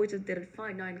I always just did it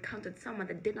fine. Now I encountered someone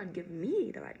that did not give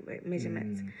me the right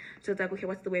measurements. So it's like, okay,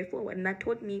 what's the way forward? And that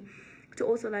taught me to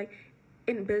also,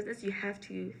 in business, you have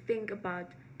to think about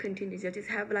contingency.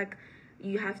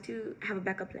 You have to have a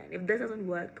backup plan. If this doesn't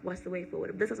work, what's the way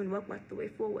forward? If this doesn't work, what's the way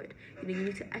forward? You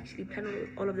need to actually plan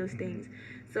all of those things.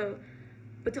 So,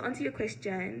 but to answer your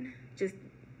question, just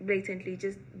blatantly,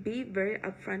 just be very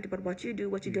upfront about what you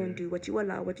do, what you don't do, what you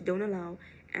allow, what you don't allow,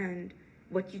 and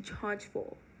what you charge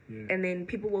for. And then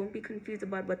people won't be confused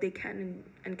about what they can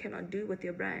and cannot do with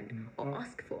your brand or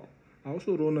ask for. I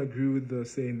also don't agree with the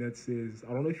saying that says,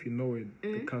 I don't know if you know it,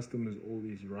 the customer's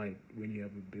always right when you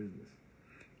have a business.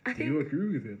 Do you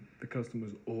agree with it? The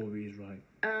customer's always right.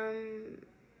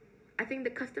 I think the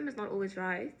customer's not always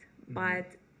right, but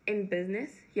in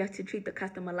business, you have to treat the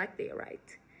customer like they're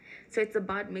right. So it's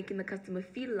about making the customer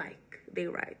feel like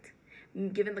they're right.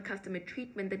 Giving the customer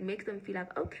treatment that makes them feel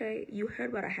like, okay, you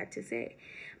heard what I had to say.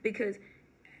 Because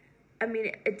I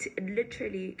mean, it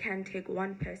literally can take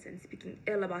one person speaking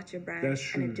ill about your brand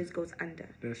and it just goes under.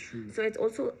 That's true. So it's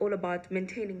also all about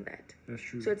maintaining that. That's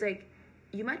true. So it's like,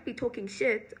 you might be talking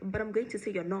shit, but I'm going to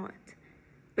say you're not.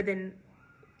 But then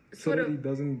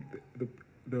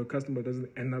the customer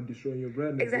doesn't end up destroying your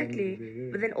brand. Exactly.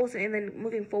 But then also, and then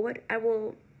moving forward, I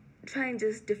will try and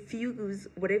just diffuse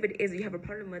whatever it is you have a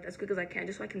problem with as quick as I can,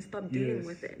 just so I can stop dealing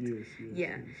with it.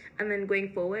 Yes. And then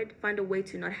going forward, find a way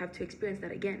to not have to experience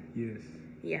that again.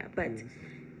 Yeah, but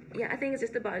I think it's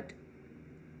just about,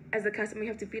 as a customer, you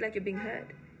have to feel like you're being heard.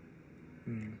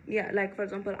 Yeah, like for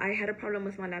example, I had a problem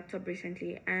with my laptop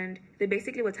recently, and they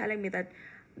basically were telling me that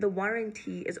the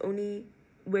warranty is only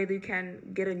whether you can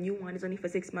get a new one is only for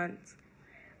 6 months.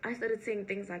 I started saying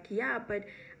things like, yeah, but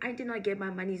I did not get my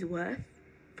money's worth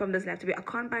from this laptop. I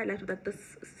can't buy a laptop that this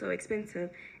is so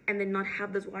expensive and then not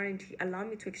have this warranty. Allow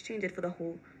me to exchange it for the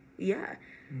whole year.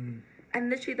 And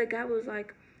literally the guy was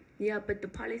like, yeah, but the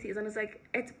policy is, and it's like,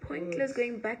 it's pointless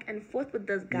going back and forth with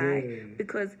this guy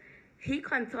because he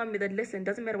can't tell me that, listen,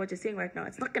 doesn't matter what you're saying right now,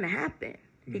 it's not gonna happen.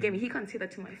 He can't say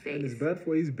that to my face. And it's bad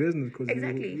for his business because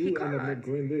he can't. End up not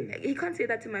going there. He can't say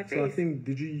that to my face. So I think,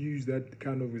 did you use that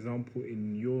kind of example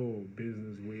in your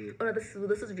business where? Oh no,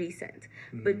 this is recent.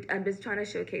 But I'm just trying to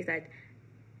showcase that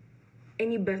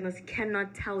any business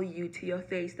cannot tell you to your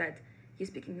face that you're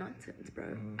speaking nonsense,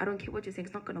 bro. I don't care what you're saying,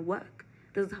 it's not gonna work.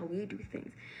 This is how we do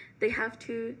things. They have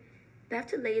to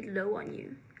lay it low on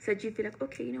you so that you feel like,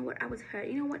 okay, you know what, I was hurt.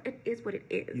 You know what, it is what it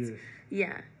is.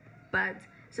 Yeah, but.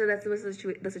 So that's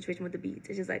the situation with the beats.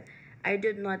 It's just like, I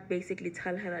did not basically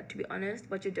tell her that, to be honest,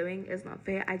 what you're doing is not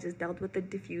fair. I just dealt with it,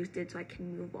 diffused it so I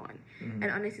can move on.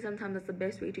 And honestly, sometimes that's the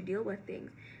best way to deal with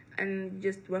things. And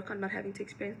just work on not having to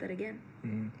experience that again.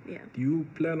 Yeah. Do you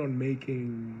plan on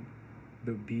making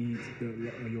the beats,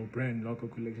 your brand,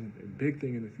 Laka Collection, a big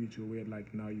thing in the future where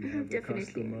like now you have the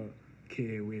customer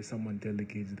care where someone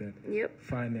delegates that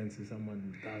finances,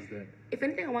 someone does that? If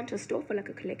anything, I want to store for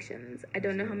Laka Collections. I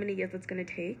don't know how many years that's going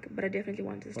to take, but I definitely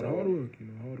want to store. But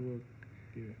hard work.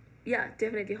 Yeah,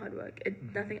 definitely hard work.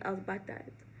 Nothing else but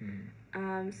that.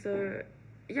 So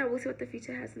yeah, we'll see what the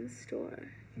future has in store.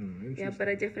 Yeah, but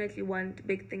I definitely want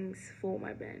big things for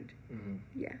my brand.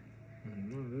 Yeah.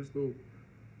 No, that's dope.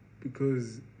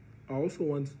 Because I also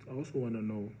want to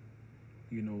know,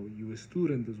 you know, you're a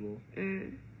student as well.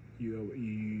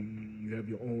 You have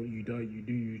your own, you do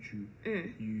YouTube.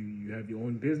 You have your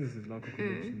own businesses, Laka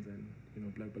Collections and, you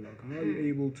know, BlakByLaka. How are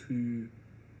you able to,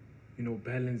 you know,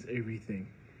 balance everything?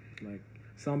 Like,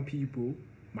 some people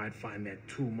might find that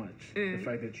too much. The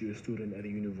fact that you're a student at a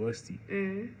university.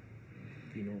 You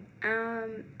know.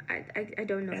 I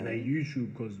don't know. And at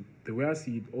YouTube, because the way I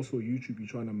see it, also YouTube, you're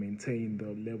trying to maintain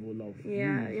the level of you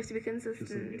have to be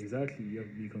consistent. Exactly, you have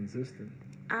to be consistent.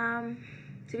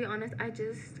 To be honest, I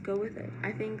just go with it.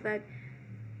 I think that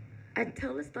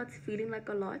until it starts feeling like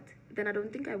a lot, then I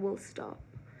don't think I will stop.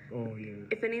 Oh, yeah.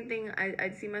 If anything,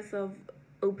 I'd see myself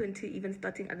open to even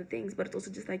starting other things, but it's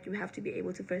also just like you have to be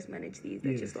able to first manage these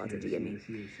that you started,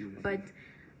 But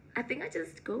I think I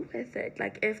just go with it.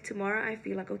 Like, if tomorrow I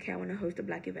feel like, okay, I want to host a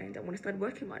Black event, I want to start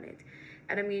working on it.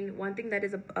 And I mean, one thing that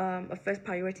is a first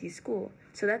priority is school.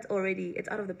 So that's already, it's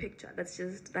out of the picture.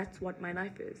 That's what my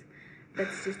life is.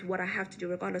 That's just what I have to do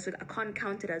regardless. So I can't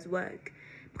count it as work.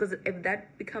 Because if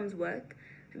that becomes work,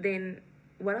 then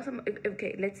what else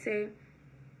let's say,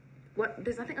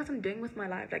 there's nothing else I'm doing with my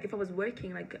life. Like, if I was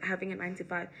working, like having a 9 to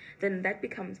 5, then that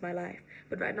becomes my life.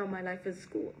 But right now my life is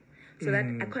school. So that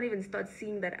I can't even start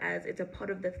seeing that as it's a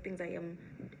part of the things I am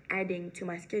adding to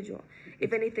my schedule.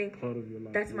 If anything, part of your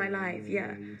life, that's my life.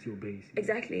 It's your base.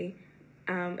 Exactly.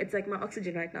 It's like my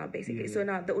oxygen right now, basically. So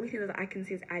now the only thing that I can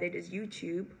see is added is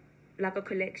YouTube, Laka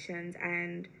Collections,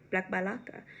 and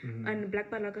BlakByLaka. And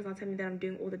BlakByLaka is not something that I'm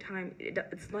doing all the time.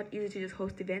 It's not easy to just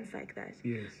host events like that.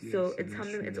 So it's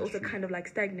something it's also kind of like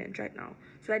stagnant right now.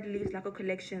 So that leaves Laka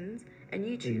Collections and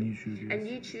YouTube. And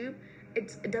YouTube,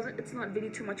 it's not really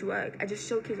too much work. I just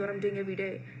showcase what I'm doing every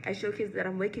day. I showcase that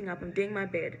I'm waking up, I'm doing my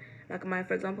bed. Like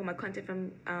for example, my content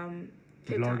from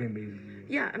vlogging, basically.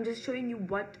 Yeah, I'm just showing you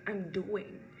what I'm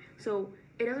doing. So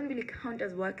it doesn't really count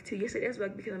as work too. Yes, it is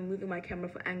work because I'm moving my camera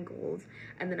for angles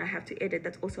and then I have to edit.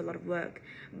 That's also a lot of work.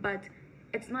 But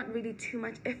it's not really too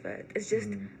much effort. It's just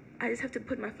I just have to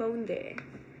put my phone there.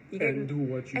 And do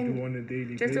what you do on a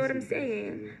daily basis. Just what I'm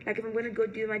saying. Yeah. Like if I'm going to go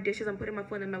do my dishes, I'm putting my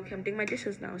phone and okay, I'm doing my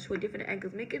dishes now. Show different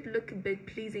angles. Make it look a bit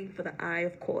pleasing for the eye,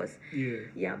 of course. Yeah.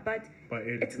 Yeah, but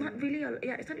it's not really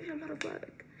it's not even a lot of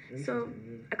work. So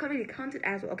I can't really count it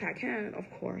as, okay, I can, of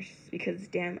course, because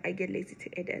damn, I get lazy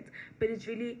to edit. But it's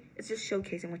just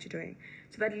showcasing what you're doing.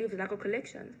 So that leaves Laka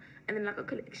Collections. And then Laka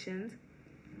Collections,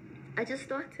 I just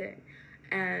started.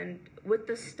 And with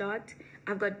the start,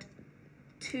 I've got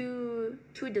two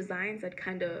designs that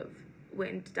kind of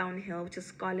went downhill, which is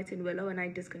Scarlet and Willow, and I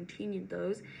discontinued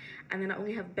those. And then I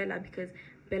only have Bella because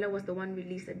Bella was the one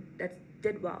release that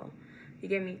did well. You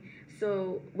get me?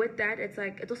 So with that, it's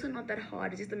like, it's also not that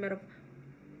hard. It's just a matter of,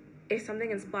 if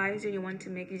something inspires you and you want to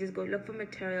make, you just go look for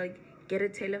material, get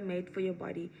it tailor-made for your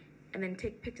body, and then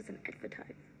take pictures and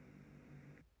advertise.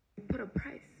 Put a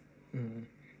price. Mm-hmm.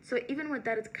 So even with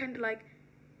that, it's kind of like,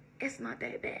 it's not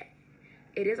that bad.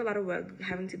 It is a lot of work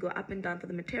having to go up and down for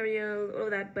the materials, all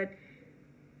of that, but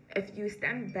if you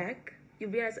stand back, you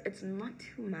realize it's not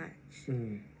too much.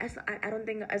 Mm. I don't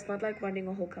think, it's not like running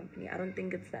a whole company. I don't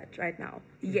think it's that right now,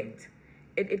 yet.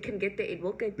 It can get there, it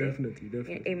will get there.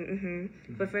 Definitely.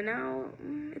 But for now,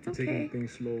 it's okay. Taking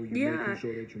things slow, you're making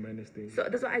sure that you manage things. So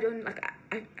that's why I don't, like,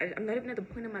 I'm not even at the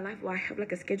point in my life where I have,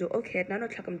 like, a schedule. Okay, at 9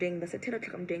 o'clock I'm doing this, at 10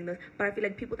 o'clock I'm doing this. But I feel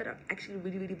like people that are actually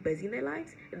really, really busy in their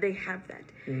lives, they have that.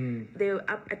 They're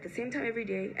up at the same time every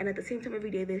day, and at the same time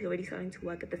every day they're already starting to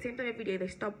work. At the same time every day they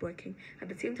stop working. At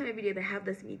the same time every day they have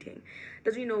this meeting.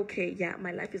 Doesn't you know, okay, yeah,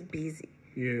 my life is busy.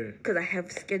 Yeah. Because I have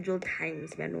scheduled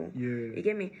times, man. Yeah. You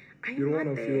get me? You don't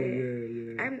want to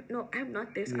feel, I'm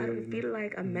not there, so I don't feel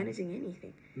like I'm managing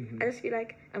anything. I just feel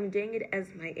like I'm doing it as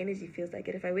my energy feels like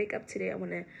it. If I wake up today, I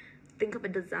want to think of a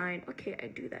design. Okay, I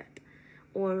do that.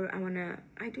 Or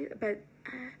I do that. But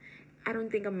I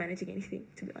don't think I'm managing anything,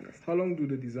 to be honest. How long do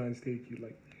the designs take you?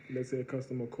 Like, let's say a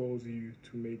customer calls you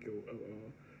to make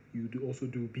you also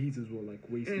do beads as well, like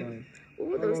waistline.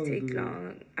 Oh, those take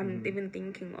long. I'm even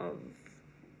thinking of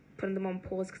putting them on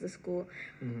pause because of school.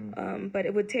 But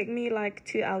it would take me like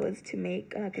 2 hours to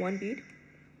make like one bead,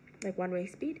 like one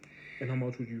waist bead. And how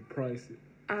much would you price it?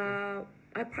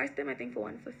 I priced them, I think, for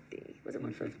 150. Was it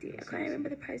 150? I can't remember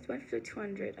the price. 150 or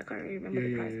 200. I can't really remember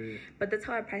the price. Yeah. But that's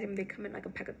how I price them. They come in like a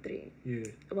pack of 3. Yeah.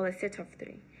 Well, a set of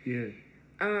 3. Yeah.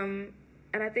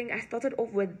 And I think I started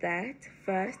off with that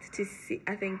first to see,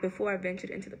 I think, before I ventured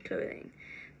into the clothing,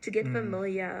 to get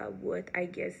familiar with, I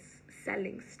guess,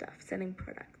 selling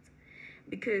products.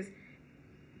 Because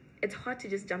it's hard to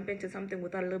just jump into something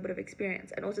without a little bit of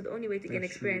experience. And also the only way to gain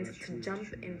experience is to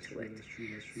jump into it.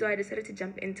 So I decided to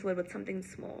jump into it with something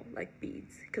small, like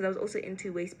beads. Because I was also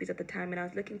into waist beads at the time, and I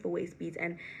was looking for waist beads,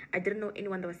 and I didn't know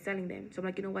anyone that was selling them. So I'm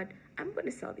like, you know what? I'm going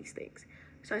to sell these things.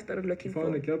 So I started looking for... You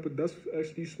found a gap, but that's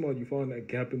actually smart. You found a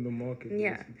gap in the market.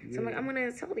 Yeah. So I'm like, I'm going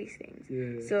to sell these things.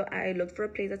 Yeah. So I looked for a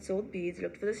place that sold beads,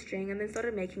 looked for the string, and then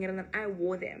started making it, and then I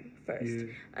wore them first. Yeah.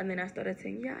 And then I started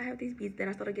saying, yeah, I have these beads. Then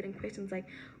I started getting questions like,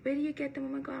 where do you get them? Oh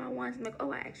my God, I want them. I'm like,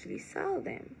 oh, I actually sell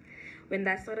them. When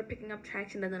that started picking up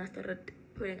traction, then I started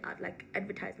putting out, like,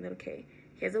 advertising that, okay,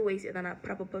 here's a waist, and then I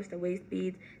proper post a waist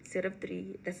bead, set of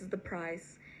 3, this is the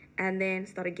price. And then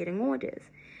started getting orders.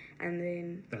 And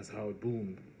then... That's how it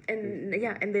boomed. And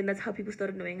and then that's how people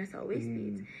started knowing I sell waist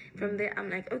beads. From there,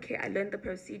 I'm like, okay, I learned the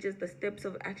procedures, the steps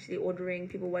of actually ordering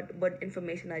people what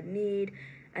information I'd need,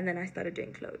 and then I started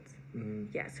doing clothes.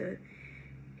 Yeah, so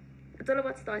it's all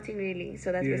about starting, really.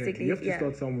 So that's basically, you have to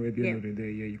start somewhere at the end of the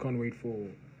day. Yeah, you can't wait for,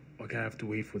 okay, I have to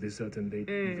wait for this certain date.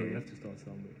 You have to start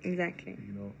somewhere. Exactly.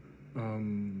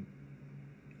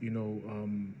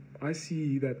 I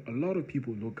see that a lot of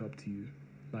people look up to you,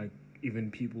 like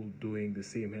even people doing the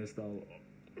same hairstyle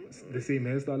as you.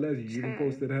 You even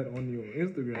posted that on your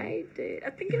Instagram. I did.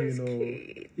 I think it was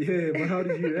cute. Yeah, but how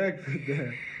did you react with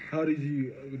that? How did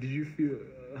you feel?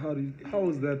 How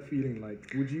was that feeling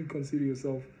like? Would you consider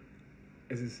yourself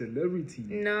as a celebrity?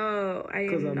 No, I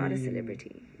am not a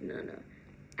celebrity. No.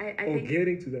 I think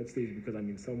getting to that stage, because I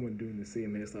mean, someone doing the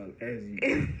same hairstyle as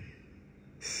you.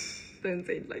 Don't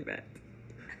say it like that.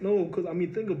 No, because I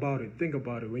mean, think about it.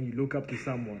 When you look up to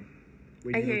someone,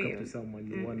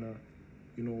 you wanna,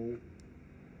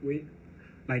 wait,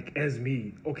 like as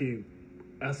me, okay,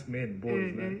 us men,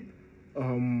 boys,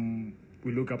 man.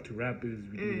 We look up to rappers.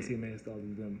 We do the same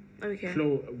hairstyles as them. Okay.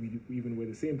 We even wear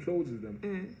the same clothes as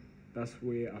them. That's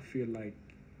where I feel like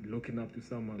looking up to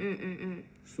someone.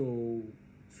 So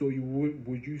you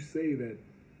would you say that,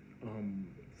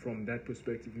 from that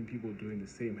perspective, in people doing the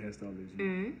same hairstyle as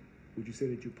you, would you say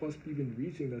that you're possibly even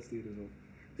reaching that status of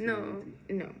celebrity?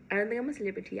 No, I don't think I'm a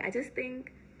celebrity. I just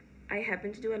think I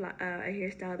happen to do a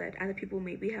hairstyle that other people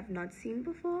maybe have not seen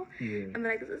before. Yeah. And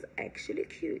they're like, this is actually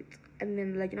cute. And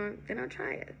then, like, then I'll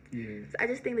try it. Yeah. So I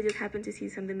just think they just happened to see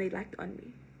something they liked on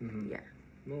me. Mm-hmm. Yeah.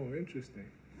 No, interesting.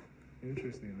 That's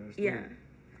dope. Yeah.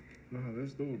 No,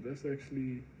 that's dope. That's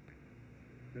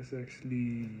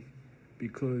actually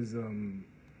because,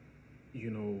 you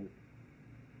know,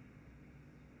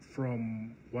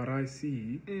 from what I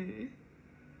see,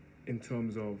 in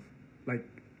terms of, like,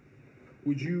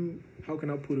 are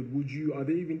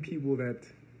there even people that,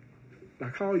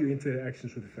 like, how are your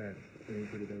interactions with fans? Let me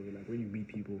put it that way. Like, when you meet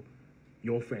people,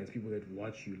 your fans, people that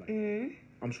watch you, like,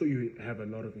 I'm sure you have a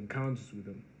lot of encounters with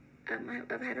them.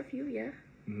 I've had a few, yeah.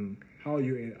 Mm-hmm. How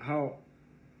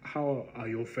are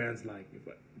your fans like,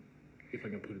 if I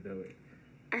can put it that way?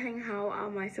 I think how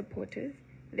are my supporters?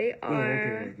 They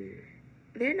are... Okay.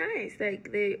 They're nice.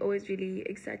 Like, they're always really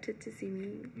excited to see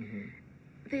me. Mm-hmm.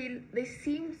 They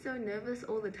seem so nervous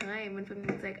all the time, and for me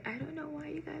it's like, I don't know why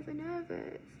you guys are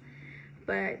nervous.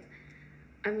 But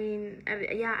I mean,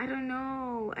 I don't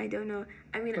know. I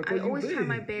mean, I always try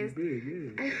my best.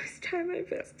 I always try my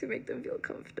best to make them feel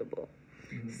comfortable.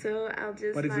 Mm-hmm. So I'll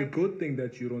just. But it's a good thing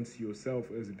that you don't see yourself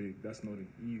as big. That's not an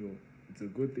ego. It's a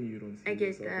good thing you don't see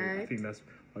yourself. I think that's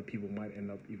why people might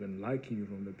end up even liking you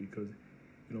from that, because,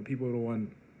 you know, people don't want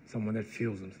someone that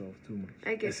feels themselves too much.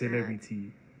 I get a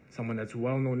celebrity, someone that's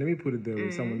well known. Let me put it there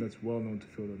way. Someone that's well known to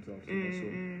feel themselves too much. So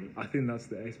I think that's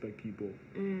the aspect people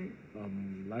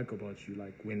like about you.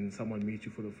 Like, when someone meets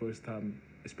you for the first time,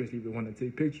 especially if they want to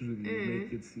take pictures with you,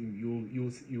 make it seem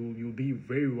you'll be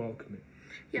very welcoming.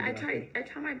 Yeah, I try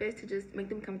my best to just make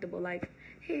them comfortable. Like,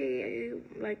 hey,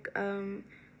 like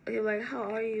you're like, how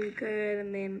are you? Good.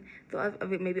 And then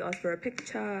they'll maybe ask for a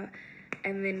picture.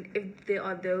 And then if there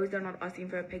are those that are not asking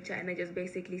for a picture and they're just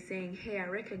basically saying, hey, I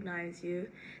recognize you,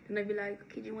 then I'd be like,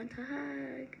 okay, do you want a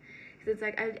hug? So it's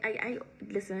like, I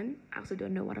listen, I also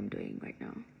don't know what I'm doing right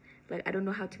now. Like, I don't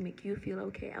know how to make you feel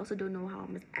okay. I also don't know how I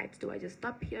must act. Do I just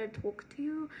stop here, talk to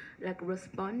you, like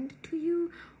respond to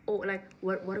you? Or like,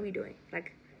 what are we doing?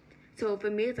 Like, so for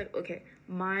me, it's like, okay,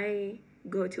 my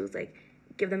go-to is like,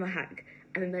 give them a hug.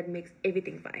 And then that makes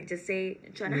everything fine. Just say,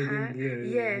 trying to hug.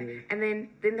 Yeah. And then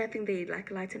I think they like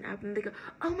lighten up and they go,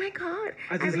 oh my God.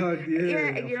 I just hugged, you know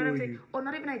what I'm saying? Or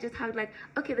not even I just hugged, like,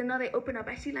 okay, then now they open up.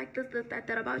 I actually like this,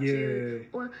 that about you.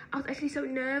 Or I was actually so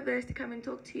nervous to come and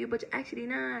talk to you, but you're actually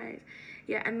nice.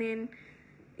 And then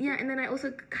I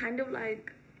also kind of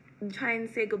like try and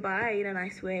say goodbye in a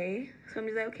nice way. So I'm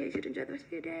just like, okay, you should enjoy the rest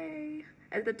of your day.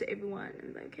 I said that to everyone. And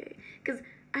I'm like, okay. Because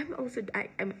I'm also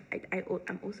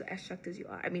as shocked as you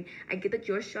are. I mean, I get that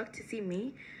you're shocked to see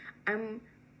me. I'm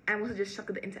also just shocked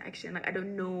at the interaction. Like, I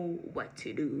don't know what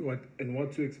to do. What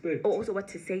to expect. Or also what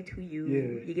to say to you.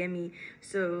 Yeah. You get me?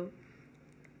 So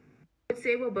I would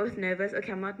say we're both nervous.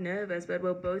 Okay, I'm not nervous, but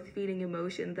we're both feeling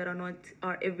emotions that are not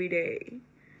our everyday.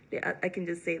 I can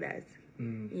just say that.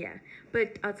 Yeah.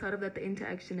 But outside of that, the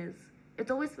interaction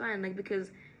it's always fun, like, because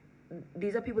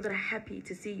these are people that are happy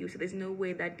to see you, so there's no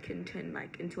way that can turn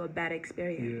like into a bad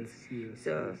experience. Yes.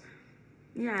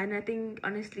 Yeah, and I think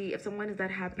honestly, if someone is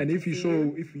that happy, and if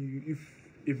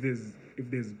there's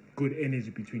good energy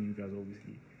between you guys,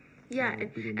 obviously. Yeah,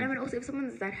 and I mean also, if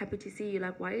someone's that happy to see you,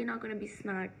 like, why are you not gonna be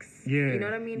snacks? Yeah, you know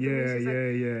what I mean? There's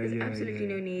absolutely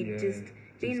no need. Just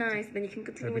be nice, then you can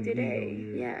continue with your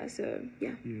day. So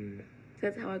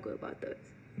that's how I go about those.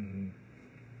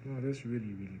 No, that's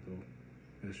really, really dope.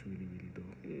 That's really, really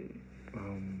dope.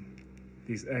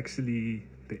 This is actually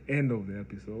the end of the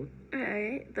episode.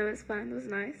 Alright, that was fun. That was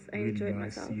nice. I really enjoyed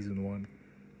myself. Season 1,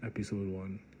 episode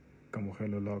 1.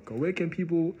 Kamogelo Laka. Where can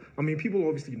people? I mean, people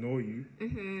obviously know you.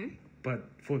 But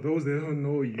for those that don't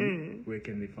know you, where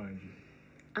can they find you?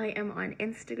 I am on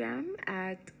Instagram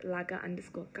at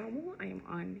Laka_Kamo. I am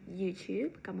on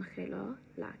YouTube, Kamogelo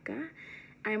Laka.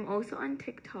 I am also on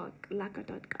TikTok,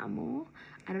 Laka.Kamo.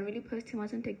 I don't really post too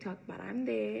much on TikTok, but I'm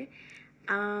there.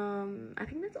 I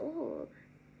think that's all.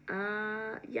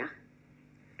 And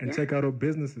check out our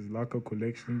businesses, Laka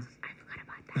Collections. I forgot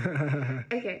about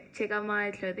that. Okay, check out my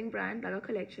clothing brand, Laka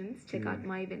Collections. Check out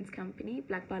my events company,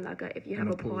 BlakByLaka. If you have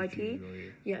a party,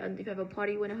 and if you have a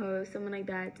party you want to host, something like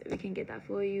that, we can get that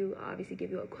for you. I'll obviously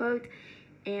give you a quote.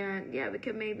 And we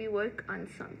can maybe work on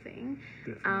something.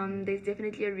 There's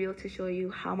definitely a reel to show you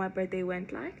how my birthday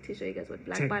went, like, to show you guys what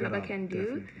BlakByLaka can do.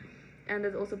 Definitely. And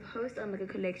there's also posts on like a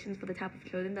collections for the type of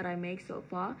clothing that I make so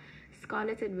far.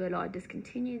 Scarlett and Willow are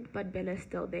discontinued, but Bella's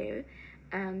still there.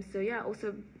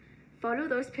 Also follow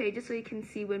those pages so you can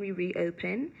see when we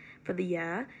reopen for the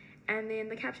year. And then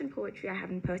the caption poetry I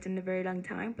haven't posted in a very long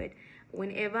time, but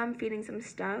whenever I'm feeling some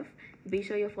stuff, be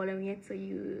sure you're following it so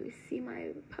you see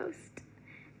my post.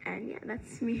 And yeah,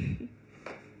 that's me.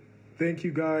 Thank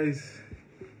you guys.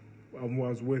 I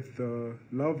was with the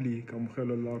lovely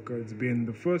Kamogelo Laka. It's been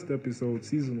the first episode,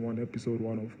 season 1, episode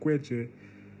 1 of Kweche.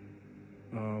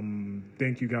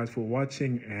 Thank you guys for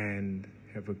watching and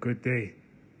have a good day.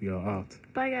 We are out.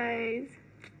 Bye, guys.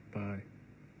 Bye.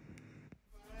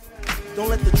 Don't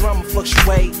let the drama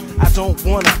fluctuate. I don't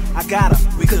wanna, I gotta,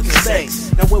 we cooking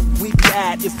sex. Now where would we be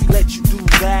at if we let you do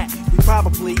that? We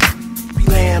probably be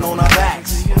laying on our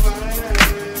backs.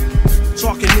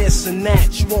 Talking this and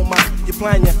that, you want your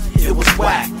plan, it was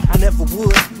whack. I never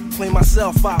would clean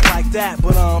myself out like that,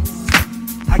 but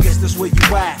I guess this where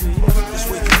you at. This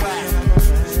where you at.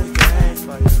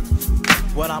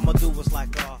 What I'ma do is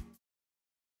like